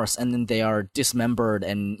remorse, and then they are dismembered,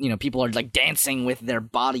 and people are dancing with their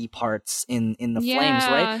body parts in the flames,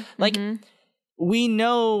 right? We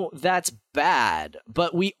know that's bad,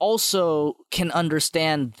 but we also can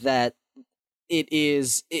understand that it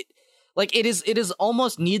is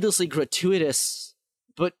almost needlessly gratuitous,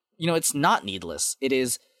 but it's not needless. It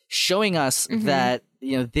is showing us that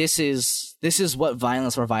this is what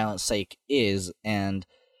violence for violence sake is, and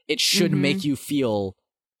it should make you feel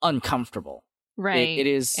uncomfortable. Right. It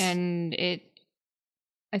is, and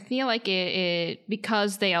I feel like it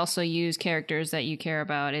because they also use characters that you care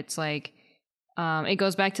about. It's it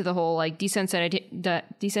goes back to the whole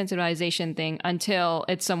desensitization thing until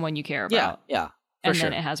it's someone you care about. Yeah. And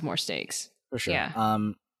then it has more stakes. For sure. Yeah.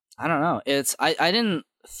 I don't know. I didn't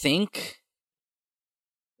think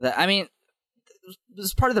that. This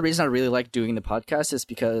is part of the reason I really like doing the podcast is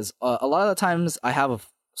because a lot of the times I have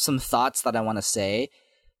some thoughts that I want to say,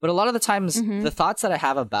 but a lot of the times the thoughts that I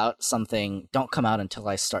have about something don't come out until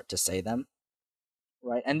I start to say them.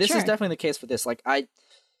 Right. And this is definitely the case for this. I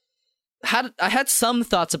had some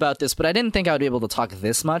thoughts about this, but I didn't think I would be able to talk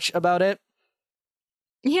this much about it.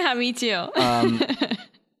 Yeah, me too. And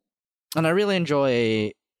I really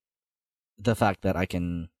enjoy the fact that I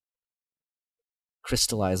can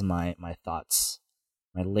crystallize my thoughts,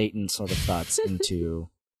 my latent sort of thoughts into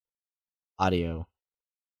audio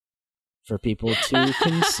for people to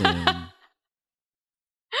consume.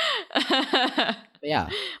 Yeah.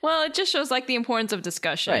 Well, it just shows the importance of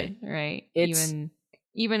discussion, right?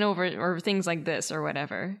 Even over things like this or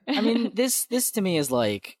whatever. This to me is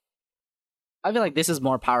I feel like this is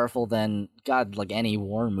more powerful than any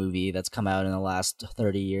war movie that's come out in the last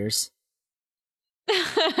 30 years.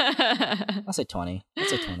 I'll say 20.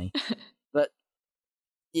 But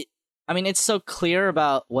it's so clear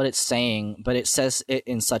about what it's saying, but it says it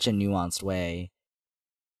in such a nuanced way.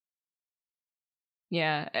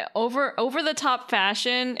 Yeah, over the top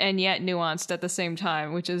fashion and yet nuanced at the same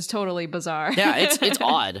time, which is totally bizarre. Yeah, it's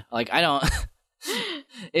odd. I don't.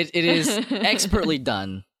 It is expertly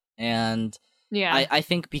done, and I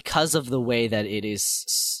think because of the way that it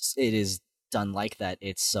is done like that,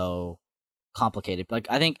 it's so complicated.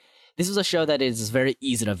 I think this is a show that is very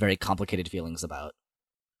easy to have very complicated feelings about.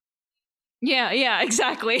 Yeah,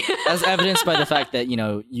 exactly. As evidenced by the fact that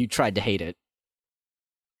you tried to hate it.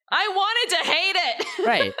 I wanted to hate it.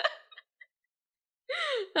 Right.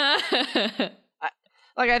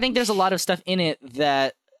 I think there's a lot of stuff in it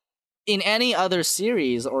that in any other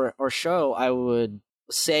series or show I would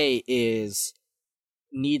say is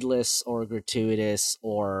needless or gratuitous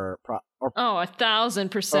or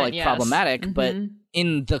 1,000%, yes. problematic, but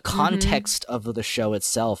in the context of the show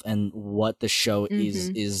itself and what the show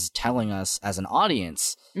is telling us as an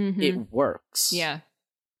audience, it works. Yeah.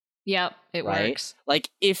 Yep, it works.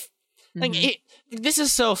 This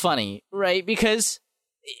is so funny, right? Because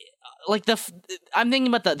I'm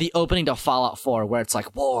thinking about the opening to Fallout 4 where it's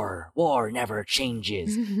war never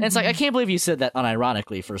changes. And it's I can't believe you said that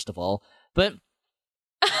unironically, first of all. But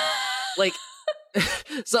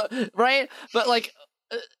so, right? But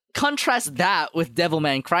contrast that with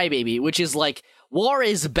Devilman Crybaby, which is war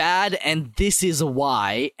is bad and this is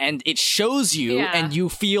why, and it shows you and you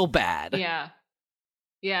feel bad.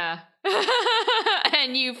 Yeah.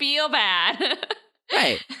 And you feel bad.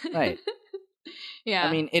 Right. Yeah.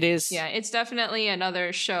 I mean, it is. Yeah, it's definitely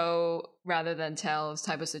another show rather than tell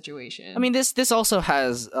type of situation. I mean, this also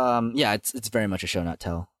has, it's very much a show not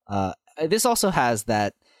tell. This also has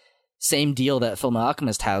that same deal that Fullmetal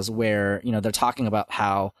Alchemist has, where they're talking about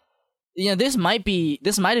how this might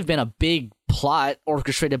have been a big plot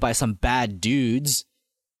orchestrated by some bad dudes,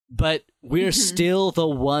 but we're still the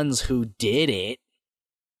ones who did it.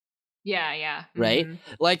 Yeah. Right?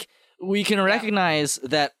 Like, we can recognize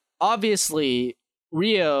that obviously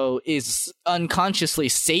Rio is unconsciously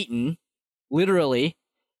Satan, literally.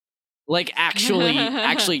 Like, actually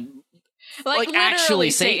like actually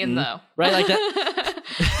Satan, though. Right? Like that.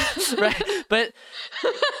 Right?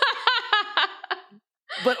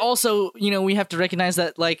 But also, we have to recognize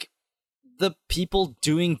that, like, the people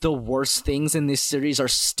doing the worst things in this series are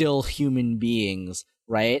still human beings,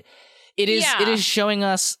 right? It is showing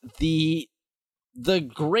us the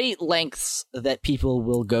great lengths that people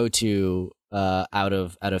will go to out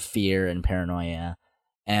of fear and paranoia.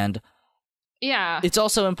 And it's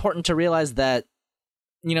also important to realize that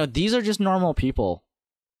these are just normal people,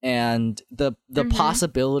 and the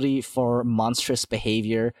possibility for monstrous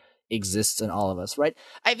behavior exists in all of us, right?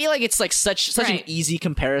 I feel like it's like such an easy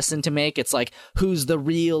comparison to make. It's like, who's the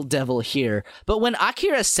real devil here? But when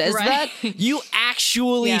Akira says that, you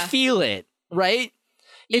actually feel it, right?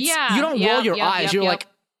 It's you don't roll your eyes. You're like,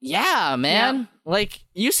 yeah, man. Like,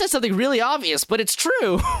 you said something really obvious, but it's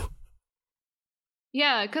true.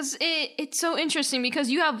 Yeah, because it's so interesting because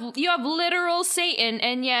you have literal Satan,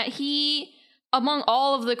 and yet he, among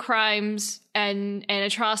all of the crimes and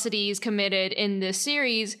atrocities committed in this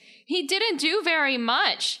series, he didn't do very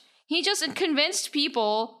much. He just convinced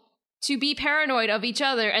people to be paranoid of each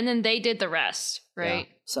other, and then they did the rest, right?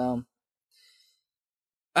 Yeah. So,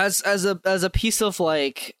 as a piece of,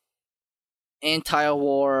 like,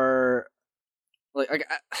 anti-war, like,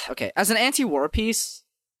 okay, as an anti-war piece,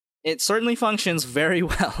 it certainly functions very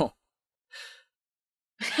well.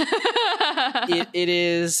 It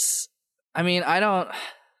is. I mean,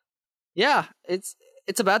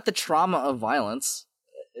 it's about the trauma of violence.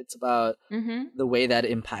 It's about the way that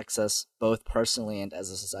impacts us both personally and as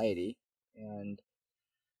a society. And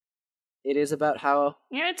it is about how...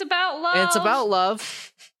 Yeah, it's about love. And it's about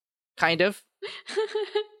love, kind of.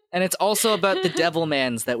 And it's also about the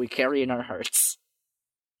devilmans that we carry in our hearts.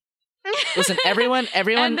 Listen, everyone...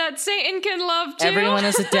 And that Satan can love, too. Everyone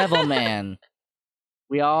is a devil man.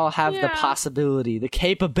 We all have the possibility, the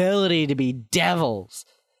capability to be devils,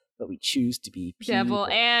 but we choose to be people. Devil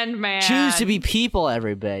and man. Choose to be people,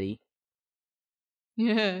 everybody.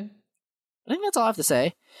 Yeah. I think that's all I have to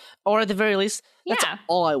say. Or at the very least, that's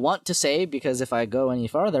all I want to say, because if I go any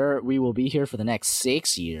farther, we will be here for the next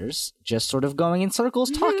 6 years, just sort of going in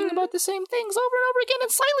circles, talking about the same things over and over again in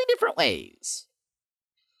slightly different ways.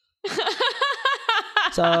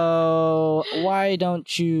 So, why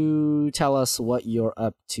don't you tell us what you're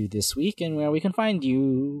up to this week and where we can find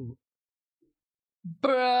you?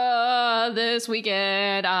 Bruh, this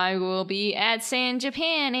weekend I will be at San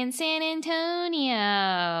Japan in San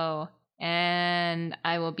Antonio. And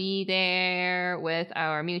I will be there with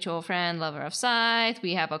our mutual friend, Lover of Scythe.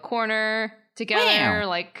 We have a corner together,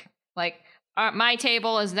 like my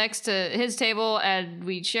table is next to his table, and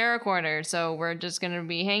we share a corner. So we're just gonna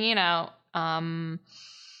be hanging out. And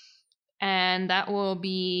that will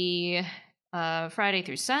be Friday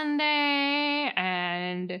through Sunday.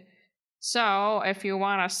 And so if you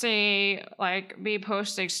want to see, like, me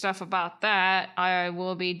posting stuff about that, I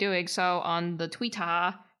will be doing so on the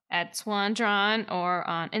Twitter at SwanDrawn or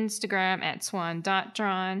on Instagram at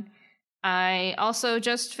swan.drawn. I also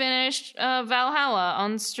just finished Valhalla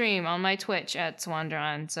on stream on my Twitch at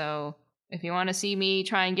SwanDrawn. So if you want to see me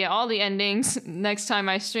try and get all the endings next time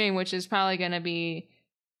I stream, which is probably going to be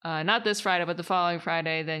not this Friday, but the following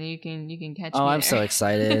Friday, then you can catch me. Oh, I'm there. so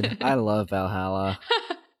excited. I love Valhalla.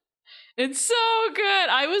 It's so good.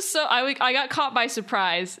 I got caught by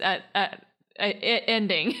surprise at it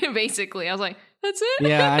ending, basically. I was like, that's it?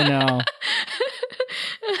 Yeah, I know.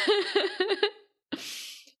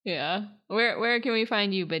 Yeah. Where can we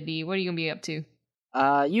find you, Buddy? What are you going to be up to?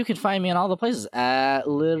 You can find me in all the places at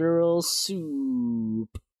Literal Soup.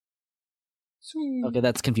 Okay,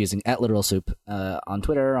 that's confusing. At Literal Soup. On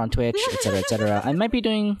Twitter, on Twitch, etc., etc. I might be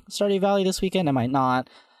doing Stardew Valley this weekend. I might not.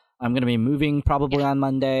 I'm going to be moving probably on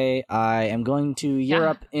Monday. I am going to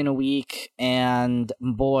Europe in a week. And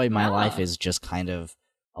boy, my life is just kind of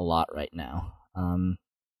a lot right now.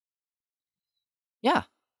 Yeah.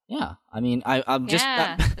 Yeah, I mean, I'm just.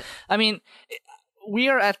 Yeah. I mean, we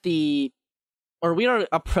are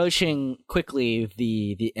approaching quickly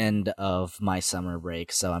the end of my summer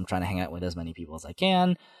break, so I'm trying to hang out with as many people as I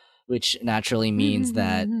can, which naturally means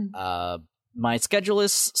that my schedule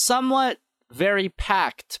is somewhat very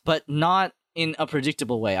packed, but not in a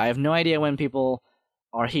predictable way. I have no idea when people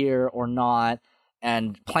are here or not,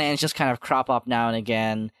 and plans just kind of crop up now and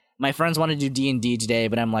again. My friends want to do D&D today,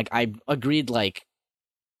 but I'm like, I agreed like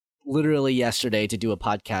literally yesterday to do a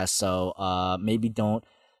podcast, so maybe don't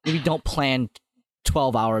plan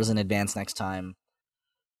 12 hours in advance next time.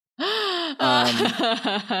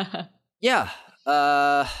 Yeah.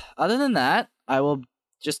 Other than that, I'll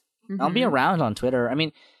be around on Twitter. I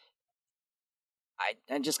mean,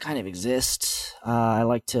 I just kind of exist. I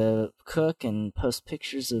like to cook and post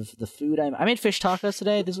pictures of the food. I made fish tacos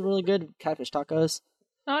today. These are really good catfish tacos.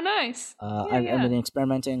 Oh, nice. I've been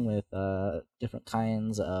experimenting with different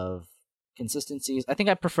kinds of consistencies. I think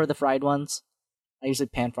I prefer the fried ones. I usually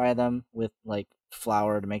pan fry them with like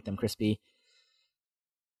flour to make them crispy.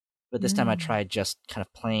 But this time I tried just kind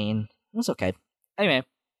of plain. It was okay. Anyway.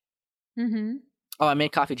 Oh, I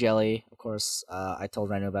made coffee jelly. Of course, I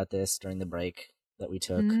told Renu about this during the break that we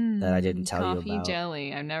took that I didn't tell you about. Coffee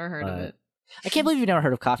jelly. I've never heard of it. I can't believe you've never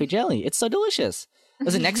heard of coffee jelly. It's so delicious.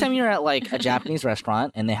 Listen, next time you're at like a Japanese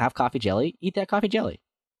restaurant and they have coffee jelly, eat that coffee jelly.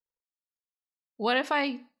 What if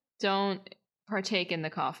I don't partake in the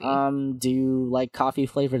coffee? Do you like coffee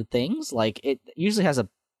flavored things? Like it usually has a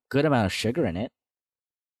good amount of sugar in it.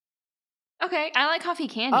 Okay, I like coffee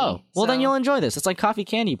candy. Oh, well then you'll enjoy this. It's like coffee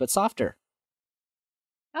candy but softer.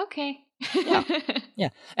 Okay. Yeah.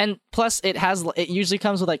 And plus it usually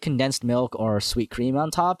comes with like condensed milk or sweet cream on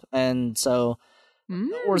top, and so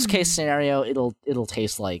worst case scenario it'll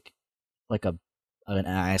taste like an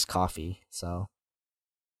iced coffee. So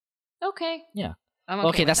okay. Yeah. I'm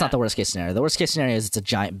okay, that's not the worst case scenario. The worst case scenario is it's a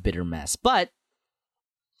giant bitter mess. But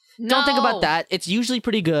don't think about that. It's usually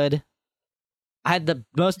pretty good. I had the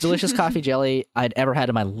most delicious coffee jelly I'd ever had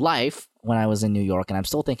in my life when I was in New York, and I'm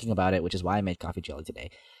still thinking about it, which is why I made coffee jelly today.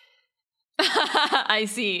 I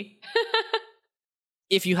see.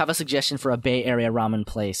 If you have a suggestion for a Bay Area ramen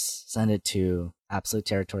place, send it to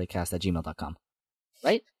absoluteterritorycast@gmail.com.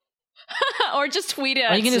 Right? Or just tweet it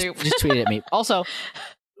or at you can Soup. just tweet it at me. Also,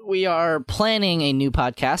 we are planning a new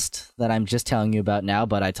podcast that I'm just telling you about now,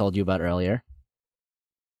 but I told you about earlier.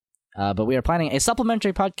 But we are planning a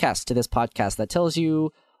supplementary podcast to this podcast that tells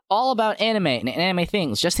you all about anime and anime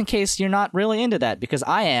things, just in case you're not really into that, because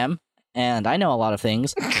I am, and I know a lot of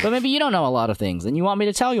things, but maybe you don't know a lot of things, and you want me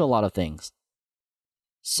to tell you a lot of things.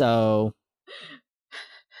 So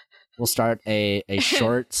we'll start a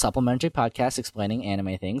short supplementary podcast explaining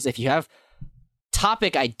anime things. If you have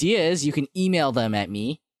topic ideas, you can email them at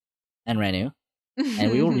me and Renu,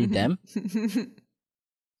 and we will read them.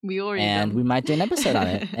 We will read and them. we might do an episode on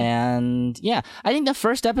it. And yeah, I think the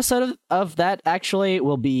first episode of that actually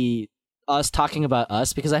will be us talking about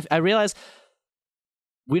us, because I realize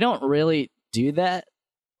we don't really do that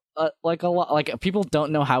like a lot. Like people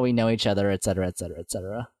don't know how we know each other, etc., etc.,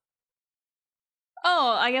 etc.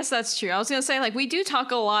 Oh, I guess that's true. I was gonna say, like, we do talk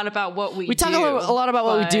a lot about what we do. We talk a lot about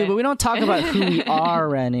what we do, but we don't talk about who we are,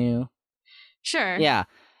 Renu. Sure. Yeah,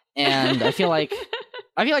 and I feel like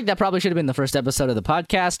that probably should have been the first episode of the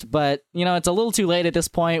podcast, but you know, it's a little too late at this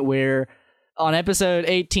point. We're on episode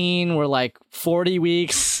 18. We're like 40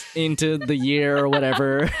 weeks into the year or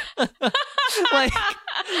whatever. Like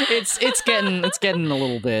it's getting a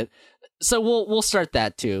little bit. So we'll start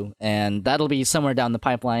that too, and that'll be somewhere down the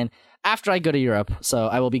pipeline after I go to Europe. So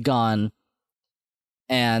I will be gone,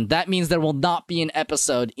 and that means there will not be an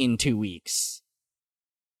episode in 2 weeks.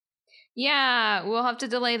 Yeah, we'll have to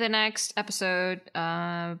delay the next episode,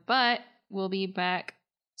 but we'll be back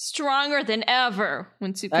stronger than ever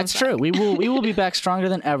when Soup That's comes true. back. We will be back stronger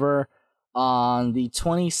than ever on the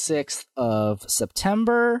 26th of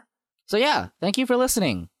September. So yeah, thank you for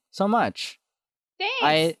listening so much.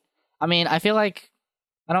 Thanks. I mean, I feel like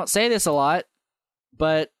I don't say this a lot,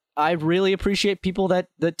 but I really appreciate people that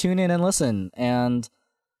tune in and listen, and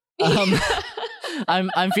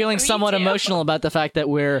I'm feeling somewhat emotional about the fact that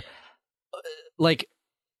we're like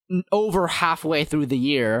over halfway through the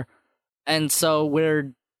year, and so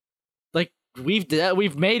we're like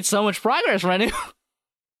we've made so much progress right now.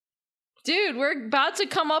 Dude, we're about to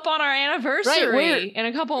come up on our anniversary in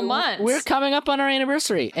a couple of months. We're coming up on our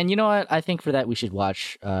anniversary, and you know what? I think for that we should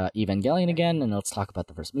watch Evangelion again, and let's talk about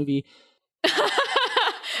the first movie.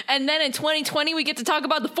 And then in 2020 we get to talk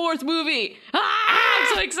about the fourth movie.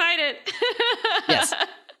 I'm so excited. Yes.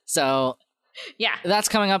 So yeah, that's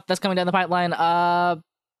coming up. That's coming down the pipeline.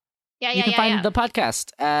 You can find the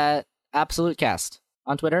podcast at Absolute Cast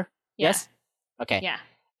on Twitter. Yeah. Yes? Okay. Yeah.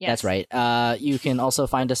 Yes. That's right. You can also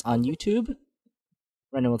find us on YouTube.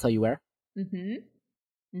 Brendan will tell you where. I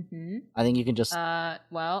think you can just...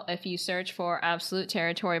 Well, if you search for Absolute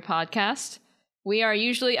Territory Podcast, we are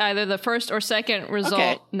usually either the first or second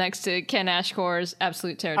result next to Ken Ashcore's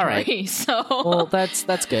Absolute Territory. All right. So Well, that's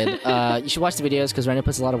good. You should watch the videos because Brendan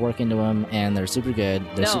puts a lot of work into them, and they're super good.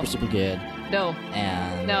 They're No. super good. No.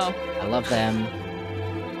 And No. I love them.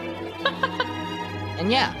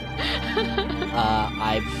 And yeah.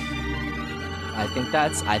 I think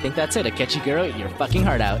that's it. Akechiguro, eat your fucking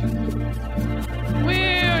heart out.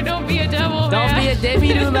 Woo! Don't be a devil, Don't man. be a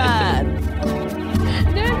Debbie do that.